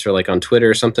comments or like on Twitter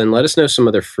or something. Let us know some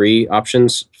other free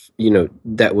options,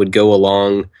 that would go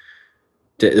along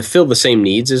to fill the same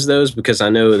needs as those, because I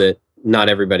know that not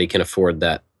everybody can afford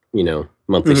that,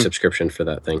 monthly subscription for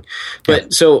that thing.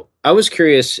 But so I was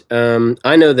curious.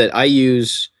 I know that I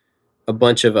use a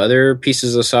bunch of other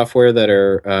pieces of software that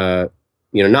are,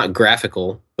 not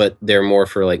graphical, but they're more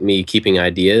for like me keeping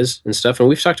ideas and stuff. And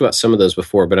we've talked about some of those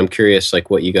before, but I'm curious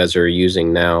like what you guys are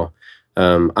using now.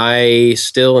 I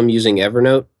still am using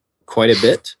Evernote quite a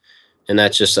bit, and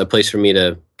that's just a place for me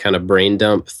to kind of brain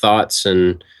dump thoughts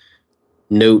and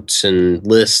notes and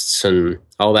lists and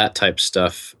all that type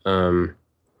stuff. But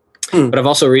I've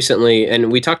also recently,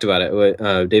 and we talked about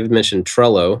it, David mentioned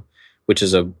Trello, which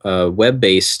is a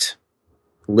web-based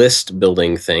list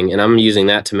building thing, and I'm using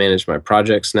that to manage my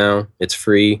projects now. It's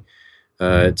free.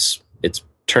 It's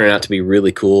turning out to be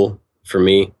really cool for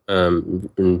me.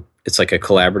 And it's like a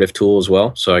collaborative tool as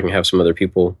well, so I can have some other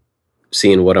people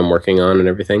seeing what I'm working on and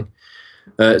everything.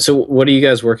 So what are you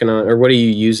guys working on, or what are you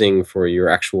using for your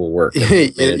actual work?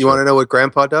 You want to know what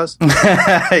Grandpa does?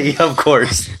 Yeah, of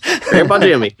course. Grandpa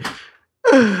Jimmy.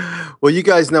 Well, you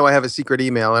guys know I have a secret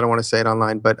email. I don't want to say it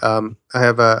online, but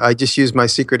I just use my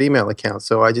secret email account.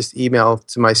 So I just email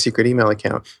to my secret email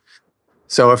account.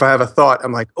 So if I have a thought,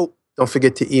 I'm like, oh, don't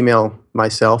forget to email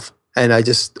myself. And I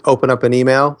just open up an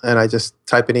email and I just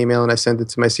type an email and I send it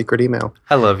to my secret email.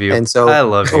 I love you. And so I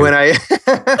love you. When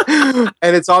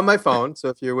and it's on my phone. So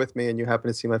if you're with me and you happen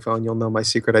to see my phone, you'll know my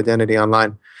secret identity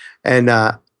online. And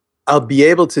I'll be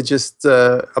able to just,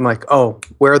 I'm like, oh,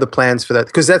 where are the plans for that?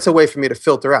 Because that's a way for me to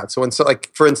filter out. So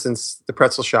like, for instance, the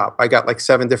pretzel shop, I got like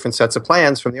 7 different sets of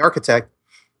plans from the architect.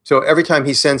 So every time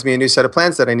he sends me a new set of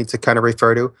plans that I need to kind of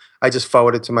refer to, I just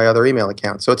forward it to my other email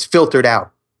account. So it's filtered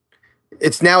out.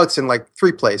 It's in like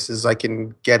 3 places I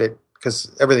can get it,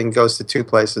 because everything goes to 2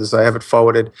 places. I have it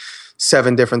forwarded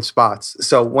 7 different spots.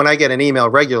 So when I get an email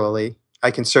regularly,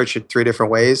 I can search it 3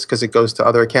 different ways because it goes to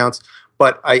other accounts.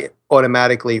 But I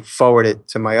automatically forward it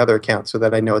to my other account so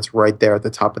that I know it's right there at the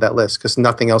top of that list, because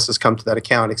nothing else has come to that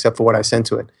account except for what I sent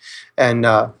to it. And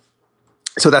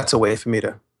so that's a way for me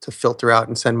to filter out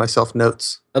and send myself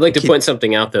notes. I'd like to point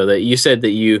something out, though, that you said that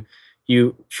you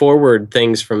forward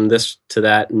things from this to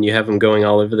that, and you have them going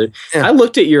all over the. Yeah. I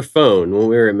looked at your phone when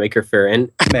we were at Maker Faire,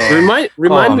 and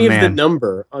remind me of the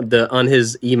number on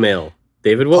his email,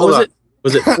 David. What was it?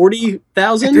 Was it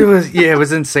 40,000? It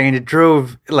was insane. It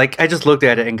drove, like, I just looked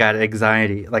at it and got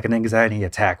anxiety, like an anxiety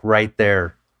attack right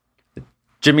there.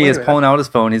 Jimmy is pulling out his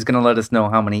phone. He's going to let us know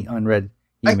how many unread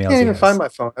emails I can't even find my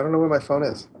phone. I don't know where my phone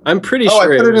is. I'm pretty sure. I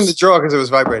put it in the drawer because it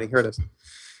was vibrating. Here it is.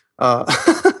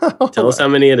 Tell us how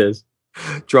many it is.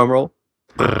 Drum roll.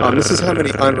 This is how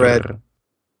many unread.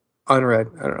 I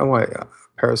don't know why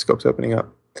Periscope's opening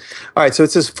up. All right, so it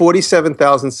says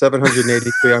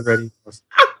 47,783 unread emails.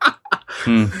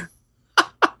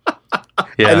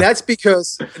 Yeah. And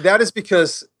that is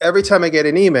because every time I get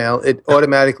an email, it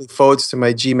automatically forwards to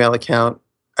my Gmail account.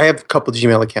 I have a couple of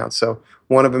Gmail accounts, so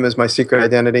One of them is my secret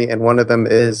identity, and one of them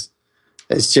is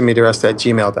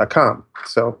jimmyderesta@gmail.com.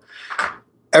 So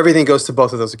everything goes to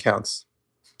both of those accounts.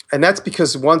 And that's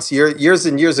because years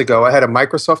and years ago, I had a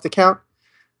Microsoft account.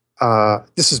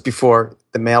 This is before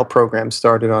the mail program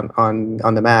started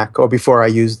on the Mac, or before I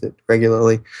used it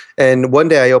regularly. And one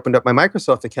day I opened up my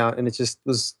Microsoft account, and it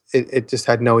just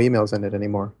had no emails in it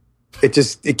anymore.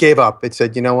 It gave up. It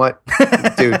said, you know what,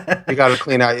 dude, you got to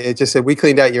clean out. It just said, we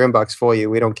cleaned out your inbox for you.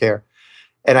 We don't care.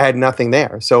 And I had nothing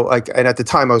there. So and at the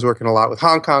time I was working a lot with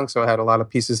Hong Kong. So I had a lot of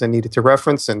pieces I needed to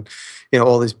reference, and,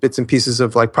 all these bits and pieces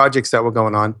of like projects that were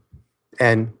going on,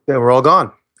 and they were all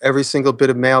gone. Every single bit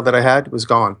of mail that I had was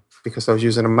gone because I was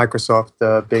using a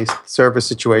Microsoft based server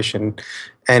situation,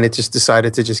 and it just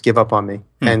decided to just give up on me.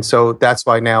 And so that's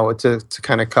why now to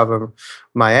kind of cover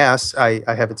my ass, I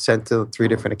have it sent to 3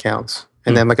 different accounts.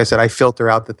 And then, like I said, I filter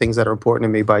out the things that are important to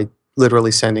me by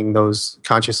literally sending those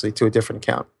consciously to a different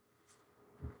account.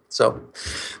 So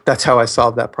that's how I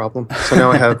solved that problem. So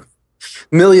now I have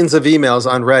millions of emails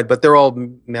unread, but they're all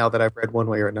mail that I've read one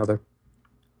way or another.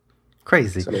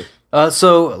 Crazy.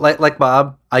 So like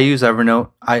Bob, I use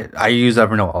Evernote. I use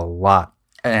Evernote a lot,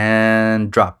 and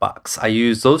Dropbox. I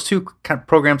use those 2 kind of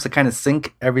programs to kind of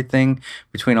sync everything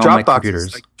between all my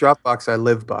computers. Dropbox I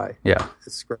live by. Yeah.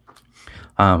 It's great.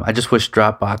 I just wish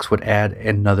Dropbox would add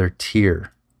another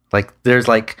tier. There's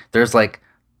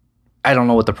I don't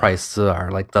know what the prices are,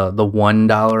 like the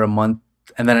 $1 a month,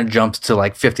 and then it jumps to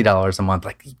like $50 a month.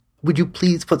 Like, would you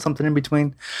please put something in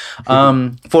between?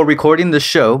 For recording the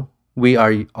show, we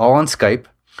are all on Skype.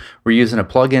 We're using a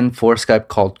plugin for Skype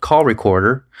called Call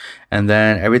Recorder, and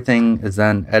then everything is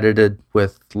then edited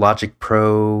with Logic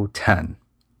Pro 10.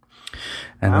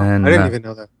 And then I didn't even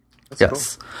know that. That's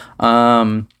yes.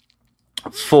 Cool.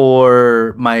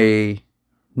 For my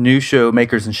new show,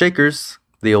 Makers and Shakers,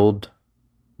 the old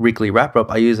weekly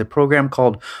wrap-up, I use a program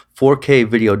called 4K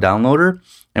Video Downloader,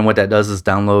 and what that does is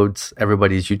downloads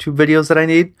everybody's YouTube videos that I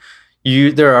need.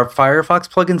 There are Firefox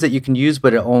plugins that you can use,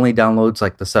 but it only downloads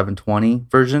like the 720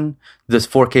 version. This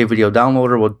 4K Video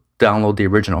Downloader will download the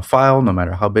original file, no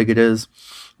matter how big it is.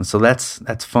 And so that's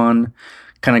fun.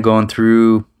 Kind of going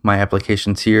through my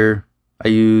applications here. I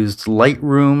used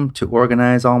Lightroom to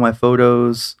organize all my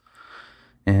photos.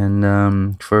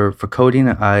 And for coding,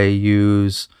 I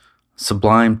use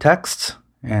Sublime Text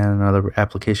and another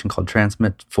application called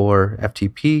Transmit for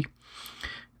FTP.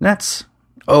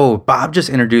 And Bob just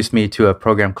introduced me to a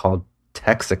program called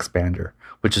Text Expander,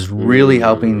 which is really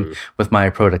helping with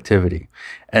my productivity.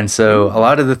 And so a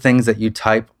lot of the things that you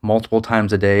type multiple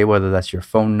times a day, whether that's your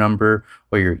phone number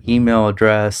or your email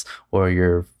address or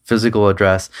your physical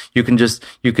address, you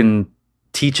can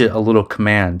teach it a little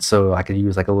command. So I could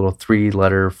use like a little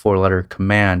 3-letter, 4-letter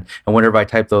command. And whenever I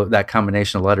type that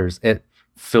combination of letters, it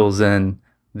fills in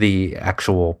the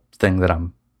actual thing that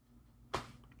I'm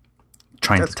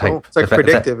trying to type. Cool. It's like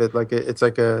predictive. It's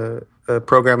like a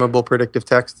programmable predictive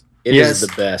text. It is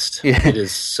the best. Yeah. It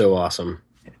is so awesome.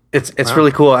 It's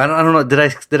really cool. I don't know.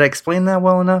 Did I explain that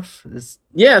well enough?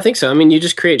 Yeah, I think so. I mean, you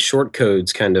just create short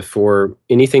codes kind of for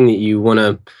anything that you want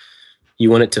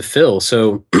it to fill.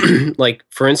 So like,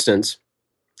 for instance,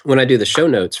 when I do the show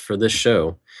notes for this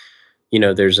show,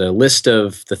 there's a list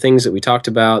of the things that we talked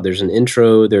about. There's an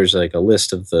intro. There's like a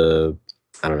list of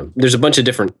there's a bunch of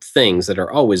different things that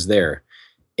are always there.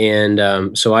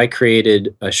 And so I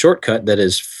created a shortcut that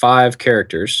is 5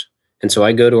 characters. And so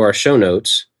I go to our show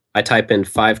notes, I type in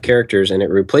 5 characters, and it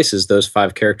replaces those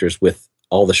 5 characters with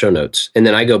all the show notes. And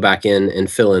then I go back in and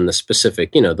fill in the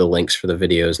specific, the links for the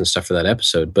videos and stuff for that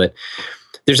episode. But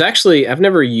there's actually, I've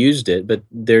never used it, but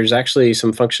there's actually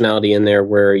some functionality in there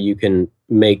where you can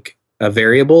make a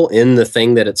variable in the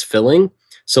thing that it's filling.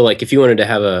 So like if you wanted to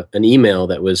have an email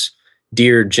that was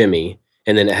Dear Jimmy,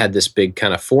 and then it had this big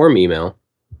kind of form email,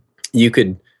 you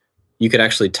could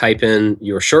actually type in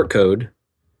your shortcode,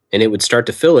 and it would start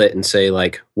to fill it and say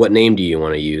like, what name do you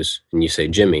want to use? And you say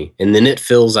Jimmy, and then it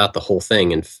fills out the whole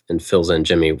thing and fills in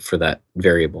Jimmy for that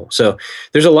variable. So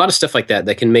there's a lot of stuff like that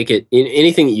can make it in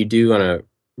anything that you do on a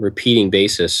repeating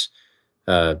basis.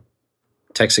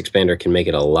 Text Expander can make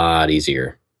it a lot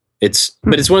easier.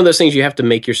 But it's one of those things you have to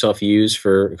make yourself use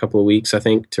for a couple of weeks, I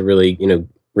think, to really,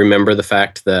 remember the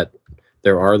fact that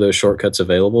there are those shortcuts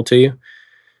available to you.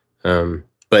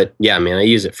 But yeah, man, I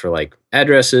use it for like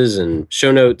addresses and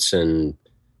show notes and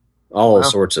all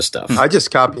sorts of stuff. I just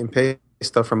copy and paste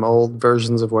stuff from old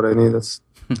versions of what I need.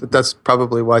 That's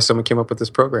probably why someone came up with this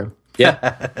program.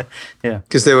 Yeah. Yeah.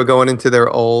 Because they were going into their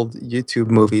old YouTube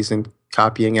movies and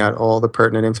copying out all the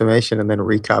pertinent information and then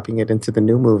recopying it into the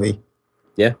new movie.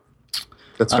 Yeah.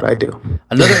 That's what I do.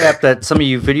 Another app that some of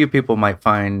you video people might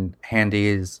find handy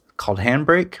is called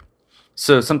Handbrake.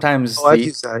 So sometimes I've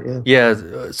used that. Yeah.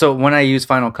 yeah. So when I use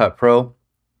Final Cut Pro,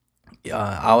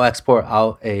 I'll export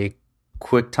out a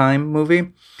QuickTime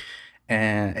movie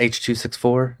and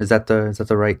H.264. Is that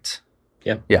the right?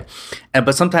 Yeah. Yeah.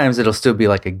 But sometimes it'll still be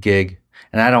like a gig,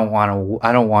 and I don't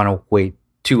want to wait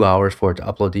 2 hours for it to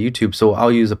upload to YouTube. So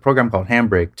I'll use a program called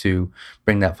Handbrake to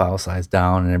bring that file size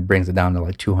down, and it brings it down to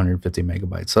like 250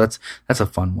 megabytes. So that's a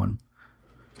fun one.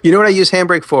 You know what I use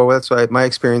Handbrake for? Well, that's what my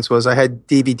experience was. I had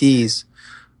DVDs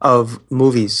of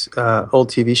movies, old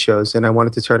TV shows, and I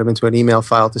wanted to turn them into an email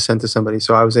file to send to somebody.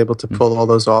 So I was able to pull all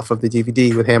those off of the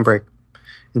DVD with Handbrake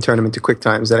and turn them into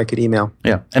QuickTimes that I could email.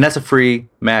 Yeah, and that's a free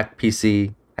Mac,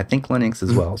 PC, I think Linux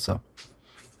as well. So,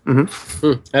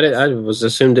 I was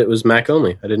assumed it was Mac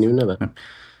only. I didn't even know that.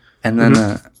 And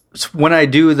then when I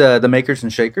do the makers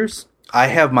and shakers, I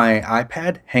have my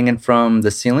iPad hanging from the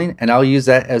ceiling, and I'll use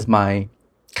that as my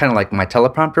kind of like my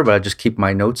teleprompter, but I just keep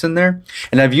my notes in there.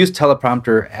 And I've used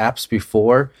teleprompter apps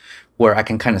before where I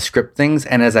can kind of script things,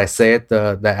 and as I say it,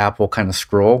 the app will kind of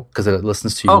scroll because it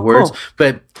listens to your words. Cool.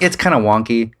 But it's kind of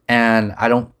wonky, and I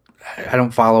don't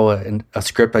follow a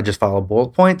script. I just follow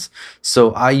bullet points.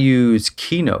 So I use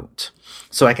Keynote,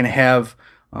 so I can have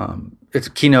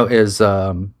Keynote is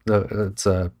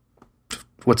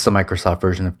what's the Microsoft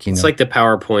version of Keynote? It's like the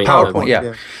PowerPoint. PowerPoint,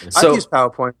 yeah. So, I've used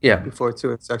PowerPoint yeah. before too.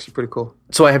 It's actually pretty cool.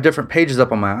 So I have different pages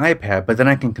up on my iPad, but then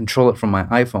I can control it from my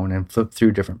iPhone and flip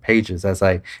through different pages. As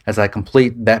I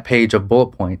complete that page of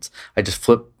bullet points, I just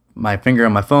flip my finger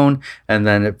on my phone, and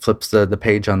then it flips the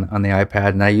page on the iPad,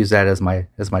 and I use that as my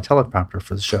teleprompter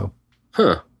for the show.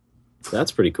 Huh.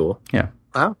 That's pretty cool. Yeah.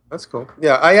 Wow, that's cool.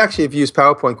 Yeah, I actually have used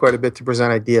PowerPoint quite a bit to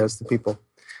present ideas to people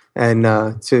and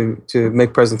to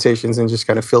make presentations and just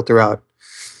kind of filter out.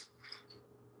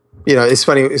 You know, it's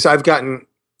funny. So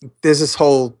there's this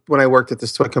whole, when I worked at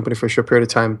this toy company for a short period of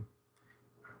time,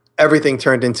 everything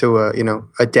turned into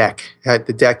a deck.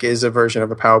 The deck is a version of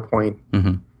a PowerPoint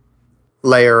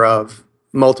layer of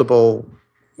multiple,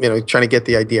 trying to get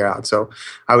the idea out. So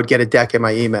I would get a deck in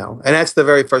my email. And that's the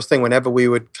very first thing. Whenever we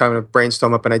would kind of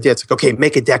brainstorm up an idea, it's like, okay,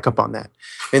 make a deck up on that.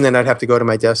 And then I'd have to go to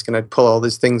my desk and I'd pull all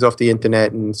these things off the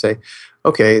internet and say,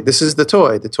 okay, this is the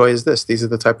toy. The toy is this. These are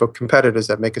the type of competitors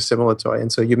that make a similar toy.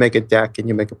 And so you make a deck and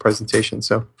you make a presentation.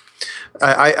 So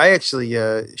I actually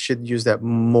should use that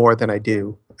more than I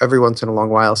do. Every once in a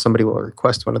long while, somebody will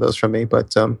request one of those from me.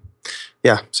 But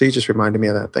yeah, so you just reminded me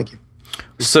of that. Thank you.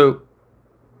 So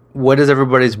what is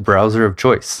everybody's browser of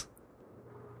choice?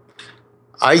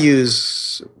 I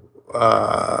use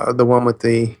the one with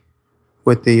the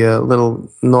little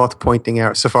north pointing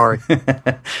arrow, Safari.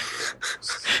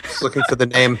 Just looking for the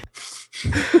name.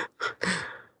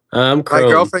 Chrome. My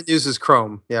girlfriend uses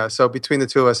Chrome. Yeah, so between the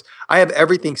two of us, I have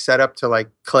everything set up to like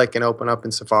click and open up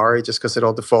in Safari just because it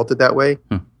all defaulted that way.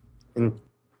 And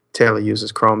Taylor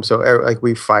uses Chrome, so like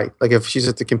we fight. Like if she's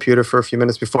at the computer for a few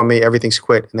minutes before me, everything's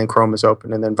quit, and then Chrome is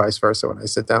open, and then vice versa when I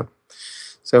sit down.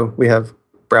 So we have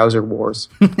browser wars.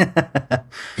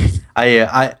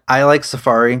 I like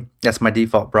Safari. That's my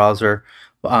default browser.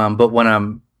 But when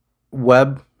I'm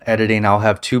web editing, I'll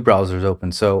have two browsers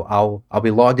open. So I'll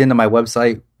be logged into my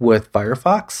website with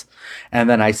Firefox, and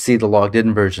then I see the logged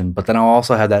in version. But then I'll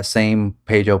also have that same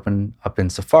page open up in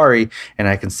Safari, and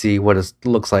I can see what it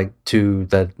looks like to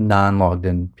the non-logged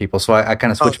in people. So I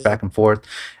kind of switch back and forth.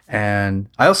 And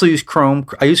I also use Chrome.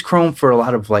 I use Chrome for a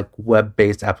lot of like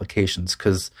web-based applications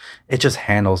because it just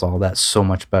handles all that so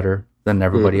much better than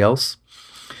everybody else.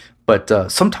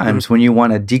 But sometimes when you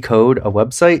want to decode a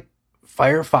website,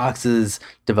 Firefox's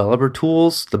developer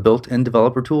tools, the built-in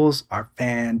developer tools, are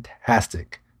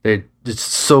fantastic. They're just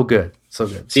so good. So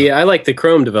good. See, I like the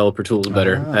Chrome developer tools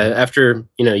better. After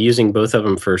using both of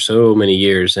them for so many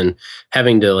years and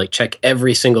having to like check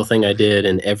every single thing I did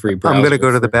in every browser. I'm going to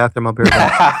go to the bathroom. I'll be right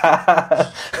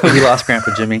back. We lost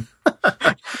Grandpa Jimmy.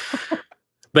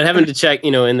 But having to check,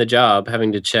 in the job,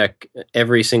 having to check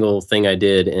every single thing I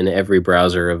did in every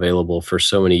browser available for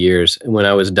so many years. When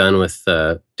I was done with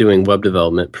doing web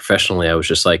development professionally, I was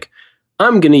just like,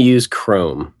 I'm going to use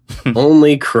Chrome.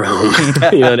 Only Chrome.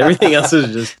 And everything else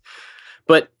is just...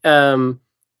 But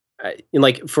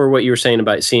like for what you were saying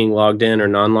about seeing logged in or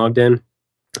non-logged in,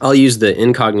 I'll use the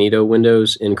incognito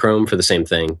windows in Chrome for the same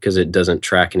thing because it doesn't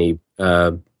track any,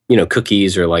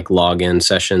 cookies or like login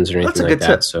sessions or anything like that.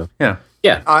 Tip. So yeah.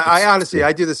 I honestly,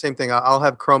 I do the same thing. I'll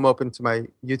have Chrome open to my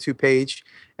YouTube page,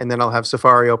 and then I'll have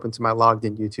Safari open to my logged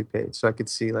in YouTube page, so I could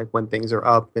see like when things are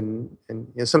up, and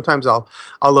sometimes I'll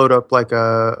load up like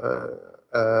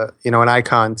an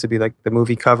icon to be like the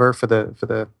movie cover for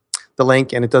the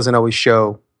link, and it doesn't always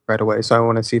show right away. So I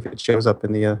want to see if it shows up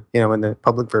in the in the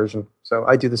public version. So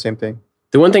I do the same thing.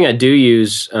 The one thing I do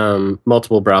use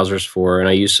multiple browsers for, and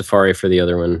I use Safari for the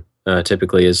other one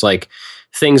typically, is like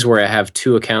things where I have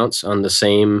two accounts on the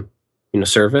same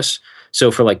service.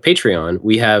 So for like Patreon,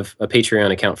 we have a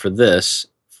Patreon account for this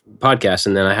podcast,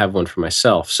 and then I have one for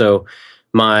myself. So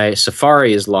my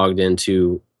Safari is logged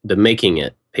into the Making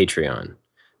It Patreon.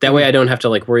 That way I don't have to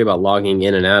like worry about logging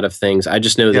in and out of things. I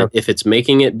just know that if it's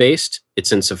Making It based,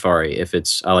 it's in Safari. If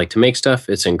it's I like to make stuff,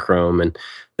 it's in Chrome, and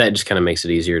that just kind of makes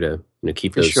it easier to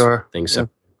keep those things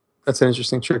separate. That's an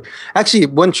interesting trick. Actually,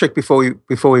 one trick before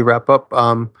we wrap up.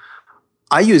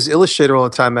 I use Illustrator all the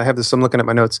time. I have this. I'm looking at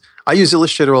my notes. I use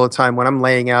Illustrator all the time when I'm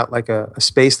laying out like a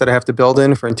space that I have to build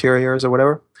in for interiors or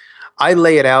whatever. I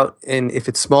lay it out, and if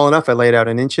it's small enough, I lay it out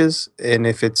in inches. And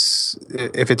if it's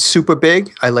super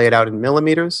big, I lay it out in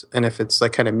millimeters. And if it's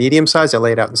like kind of medium size, I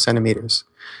lay it out in centimeters.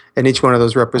 And each one of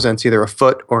those represents either a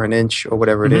foot or an inch or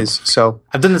whatever it is. So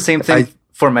I've done the same thing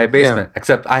for my basement,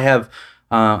 except I have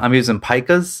I'm using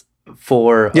picas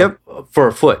for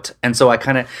a foot, and so I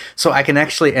can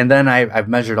actually, and then I've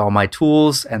measured all my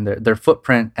tools and their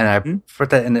footprint, and I put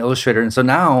that in the Illustrator, and so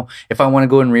now if I want to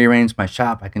go and rearrange my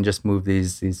shop, I can just move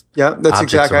these that's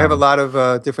exactly. I have a lot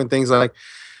of different things, like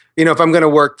if I'm going to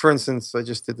work, for instance, I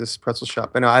just did this pretzel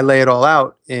shop, and I lay it all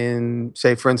out in,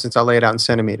 say, for instance, I'll lay it out in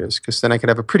centimeters, because then I could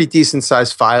have a pretty decent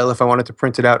sized file if I wanted to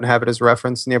print it out and have it as a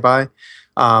reference nearby.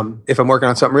 If I'm working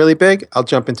on something really big, I'll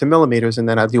jump into millimeters, and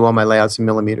then I'll do all my layouts in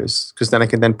millimeters, because then I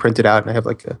can then print it out and I have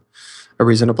like a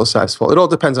reasonable size file. It all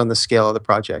depends on the scale of the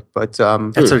project, but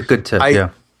that's a good tip.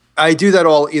 I do that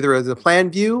all either as a plan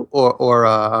view or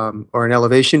an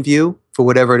elevation view for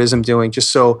whatever it is I'm doing,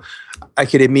 just so I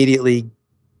could immediately.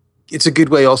 It's a good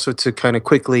way also to kind of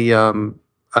quickly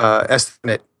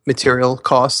estimate material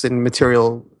costs and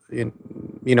material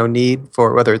need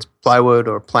for whether it's plywood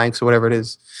or planks or whatever it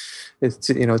is. It's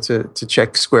to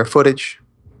check square footage,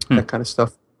 that kind of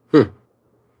stuff.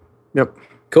 Yep.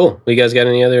 Cool. You guys got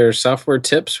any other software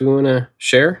tips we want to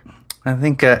share? I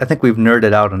think we've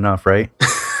nerded out enough, right?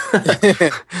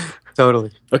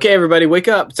 Totally. Okay, everybody, wake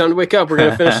up. It's time to wake up. We're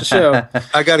going to finish the show.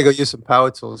 I got to go use some power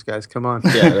tools, guys. Come on.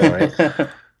 Yeah, I know, right?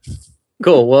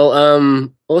 Cool.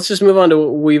 Well, let's just move on to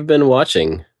what we've been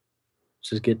watching. Let's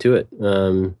just get to it.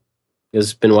 You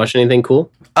guys been watching anything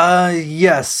cool?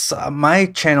 Yes. My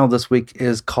channel this week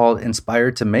is called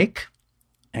Inspired to Make.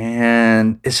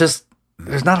 And it's just,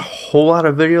 there's not a whole lot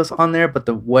of videos on there, but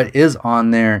what is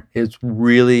on there is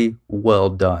really well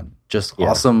done. Just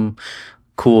awesome,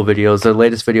 cool videos. Their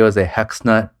latest video is a hex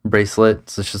nut bracelet.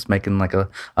 So it's just making like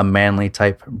a manly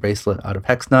type bracelet out of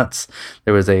hex nuts.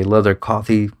 There was a leather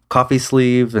coffee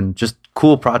sleeve, and just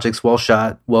cool projects, well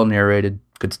shot, well narrated,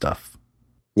 good stuff.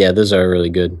 Yeah, those are really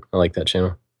good. I like that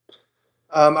channel.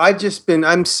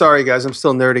 I'm sorry, guys. I'm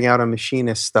still nerding out on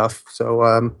machinist stuff.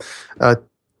 So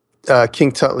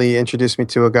King Tutley introduced me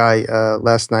to a guy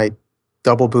last night,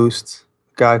 Double Boost,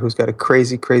 guy who's got a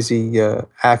crazy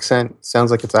accent.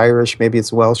 Sounds like it's Irish. Maybe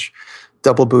it's Welsh.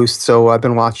 Double Boost. So I've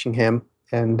been watching him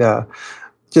and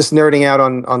just nerding out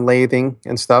on lathing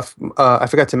and stuff. I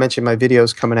forgot to mention my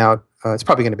video's coming out. It's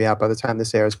probably going to be out by the time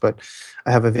this airs, but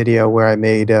I have a video where I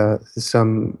made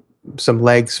some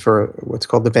legs for what's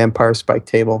called the Vampire Spike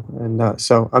table. And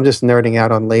so I'm just nerding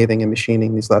out on lathing and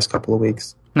machining these last couple of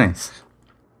weeks. Nice.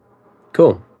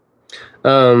 Cool.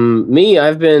 Me,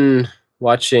 I've been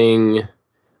watching.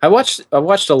 I watched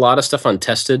a lot of stuff on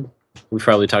Tested. We've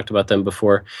probably talked about them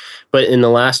before, but in the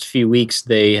last few weeks,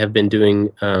 they have been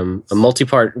doing a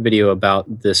multi-part video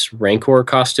about this Rancor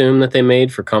costume that they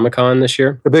made for Comic-Con this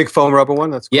year. The big foam rubber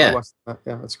one. That's cool. Yeah,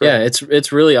 that's great. Yeah,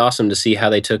 it's really awesome to see how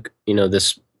they took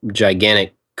this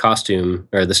gigantic costume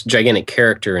or this gigantic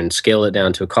character and scale it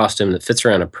down to a costume that fits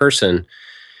around a person.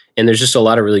 And there's just a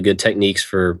lot of really good techniques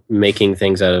for making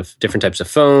things out of different types of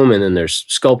foam. And then there's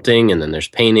sculpting, and then there's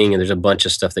painting, and there's a bunch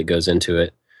of stuff that goes into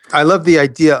it. I love the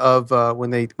idea of when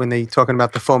they talking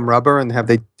about the foam rubber and have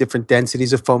the different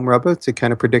densities of foam rubber to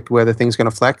kind of predict where the thing's going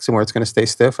to flex and where it's going to stay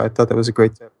stiff. I thought that was a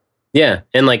great tip. Yeah,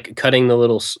 and like cutting the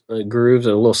little grooves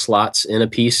or little slots in a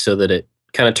piece so that it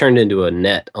kind of turned into a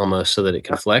net almost so that it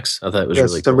can flex. I thought it was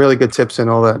really cool. Some really good tips and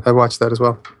all that. I watched that as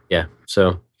well. Yeah, so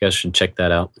you guys should check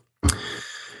that out.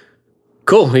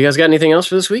 Cool. You guys got anything else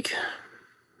for this week?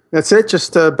 That's it.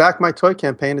 Just back my toy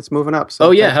campaign. It's moving up.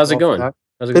 So how's it going?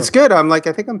 It's good. I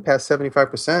think I'm past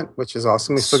 75%, which is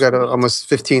awesome. We still got almost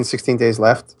 15, 16 days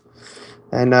left.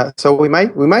 And so we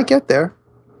might get there.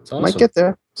 Awesome. Might get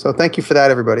there. So thank you for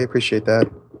that, everybody. Appreciate that.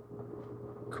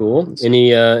 Cool.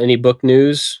 Any book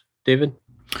news, David?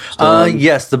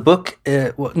 Yes, the book,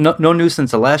 no news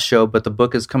since the last show, but the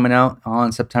book is coming out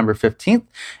on September 15th.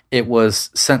 It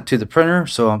was sent to the printer,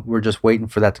 so we're just waiting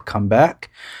for that to come back.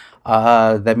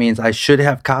 That means I should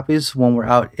have copies when we're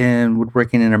out in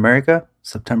Woodworking in America,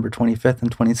 September 25th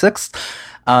and 26th.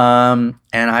 And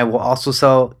I will also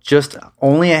sell just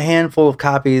only a handful of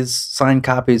copies, signed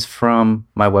copies from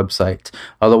my website.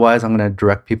 Otherwise, I'm going to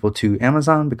direct people to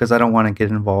Amazon because I don't want to get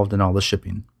involved in all the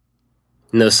shipping.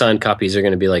 And those signed copies are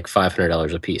going to be like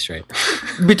 $500 a piece, right?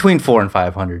 Between $400 and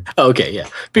 $500. Oh, okay, yeah.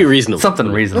 Be reasonable.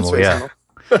 Something reasonable,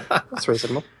 That's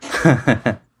reasonable.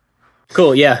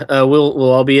 Cool, yeah.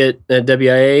 We'll all be at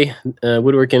WIA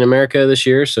Woodworking America this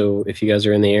year. So if you guys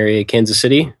are in the area, Kansas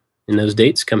City, in those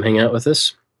dates, come hang out with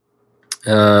us.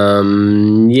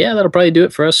 Yeah, that'll probably do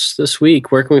it for us this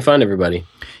week. Where can we find everybody?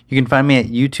 You can find me at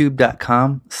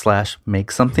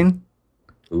youtube.com/makesomething.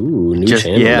 Ooh, new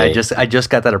channel. Yeah, name. I just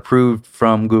got that approved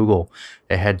from Google.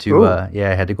 I had to I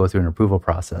had to go through an approval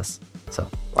process. So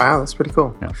wow, that's pretty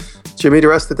cool. Yeah.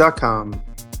 JimmyDeResta.com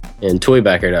and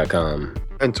toybacker.com.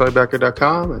 and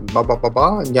toybacker.com and blah blah blah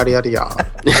blah and yada yada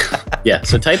yada. Yeah,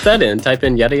 so type that in. Type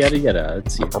in yada yada yada.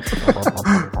 Let's see.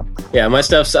 Yeah, my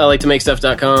stuff's I like to make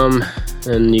stuff.com,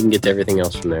 and you can get to everything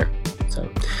else from there. So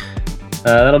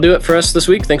that'll do it for us this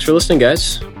week. Thanks for listening,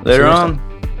 guys. Later on.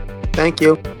 Thank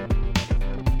you.